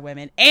band are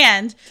women.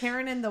 And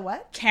Karen and the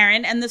what?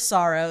 Karen and the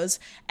Sorrows.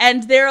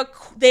 And they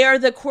are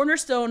the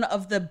cornerstone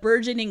of the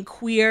burgeoning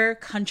queer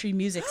country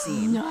music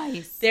scene.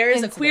 Nice. There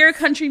is a queer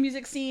country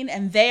music scene,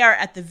 and they are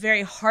at the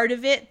very heart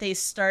of it. They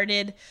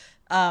started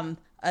a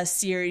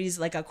series,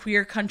 like a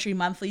queer country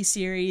monthly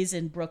series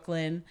in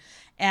Brooklyn.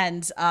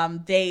 And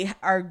they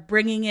are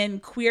bringing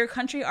in queer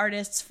country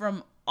artists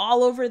from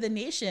all over the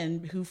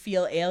nation who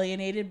feel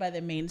alienated by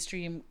the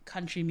mainstream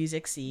country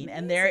music scene.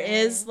 And there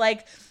is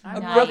like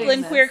a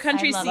Brooklyn queer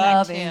country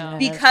scene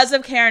because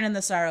of Karen and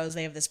the Sorrows.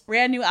 They have this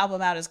brand new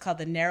album out. It's called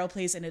The Narrow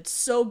Place, and it's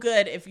so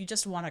good if you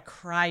just want to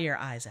cry your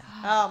eyes out.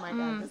 Oh my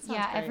God. That sounds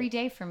great. Every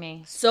day for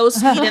me. So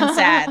sweet and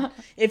sad.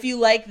 If you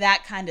like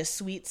that kind of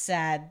sweet,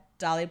 sad,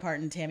 Dolly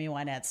Parton, Tammy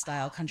Wynette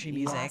style country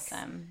music,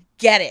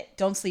 get it.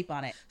 Don't sleep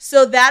on it.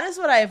 So that is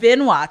what I've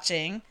been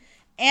watching.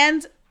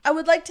 And I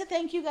would like to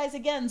thank you guys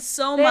again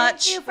so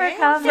much for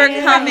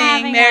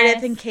coming,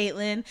 Meredith and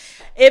Caitlin.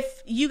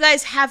 If you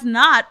guys have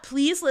not,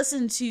 please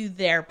listen to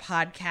their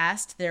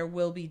podcast, There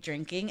Will Be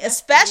Drinking,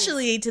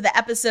 especially to the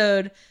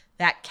episode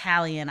that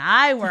Callie and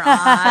I were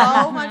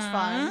on. So much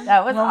fun.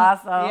 That was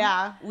awesome.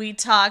 Yeah. We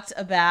talked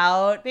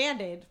about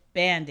Band-Aid.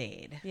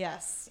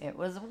 Yes. It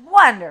was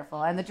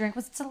wonderful, and the drink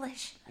was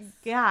delicious.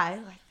 Yeah, I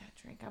like that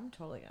drink. I'm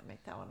totally going to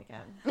make that one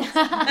again. It's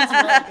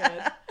really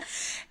good.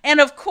 And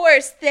of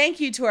course, thank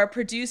you to our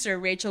producer,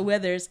 Rachel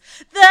Withers,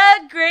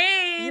 the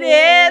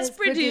greatest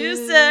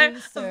producer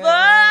of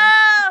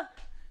all.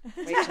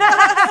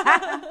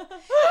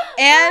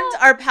 And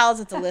our pals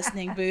at the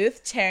listening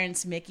booth,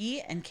 Terrence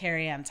Mickey and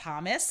Carrie Ann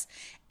Thomas,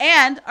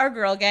 and our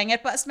girl gang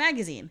at Bust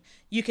Magazine.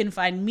 You can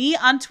find me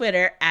on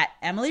Twitter at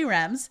Emily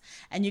Rems,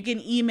 and you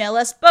can email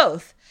us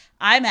both.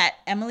 I'm at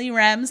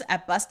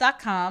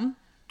emilyrems@bust.com.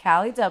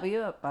 Callie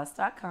W at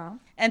bust.com.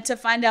 And to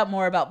find out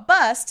more about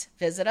Bust,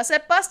 visit us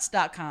at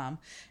bust.com.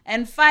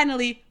 And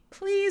finally,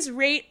 please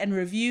rate and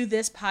review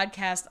this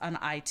podcast on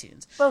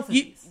iTunes. Both of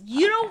these.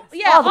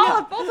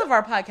 Both of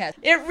our podcasts.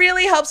 It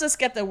really helps us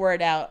get the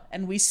word out,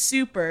 and we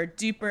super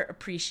duper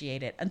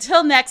appreciate it.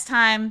 Until next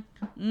time,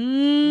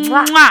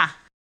 mwah.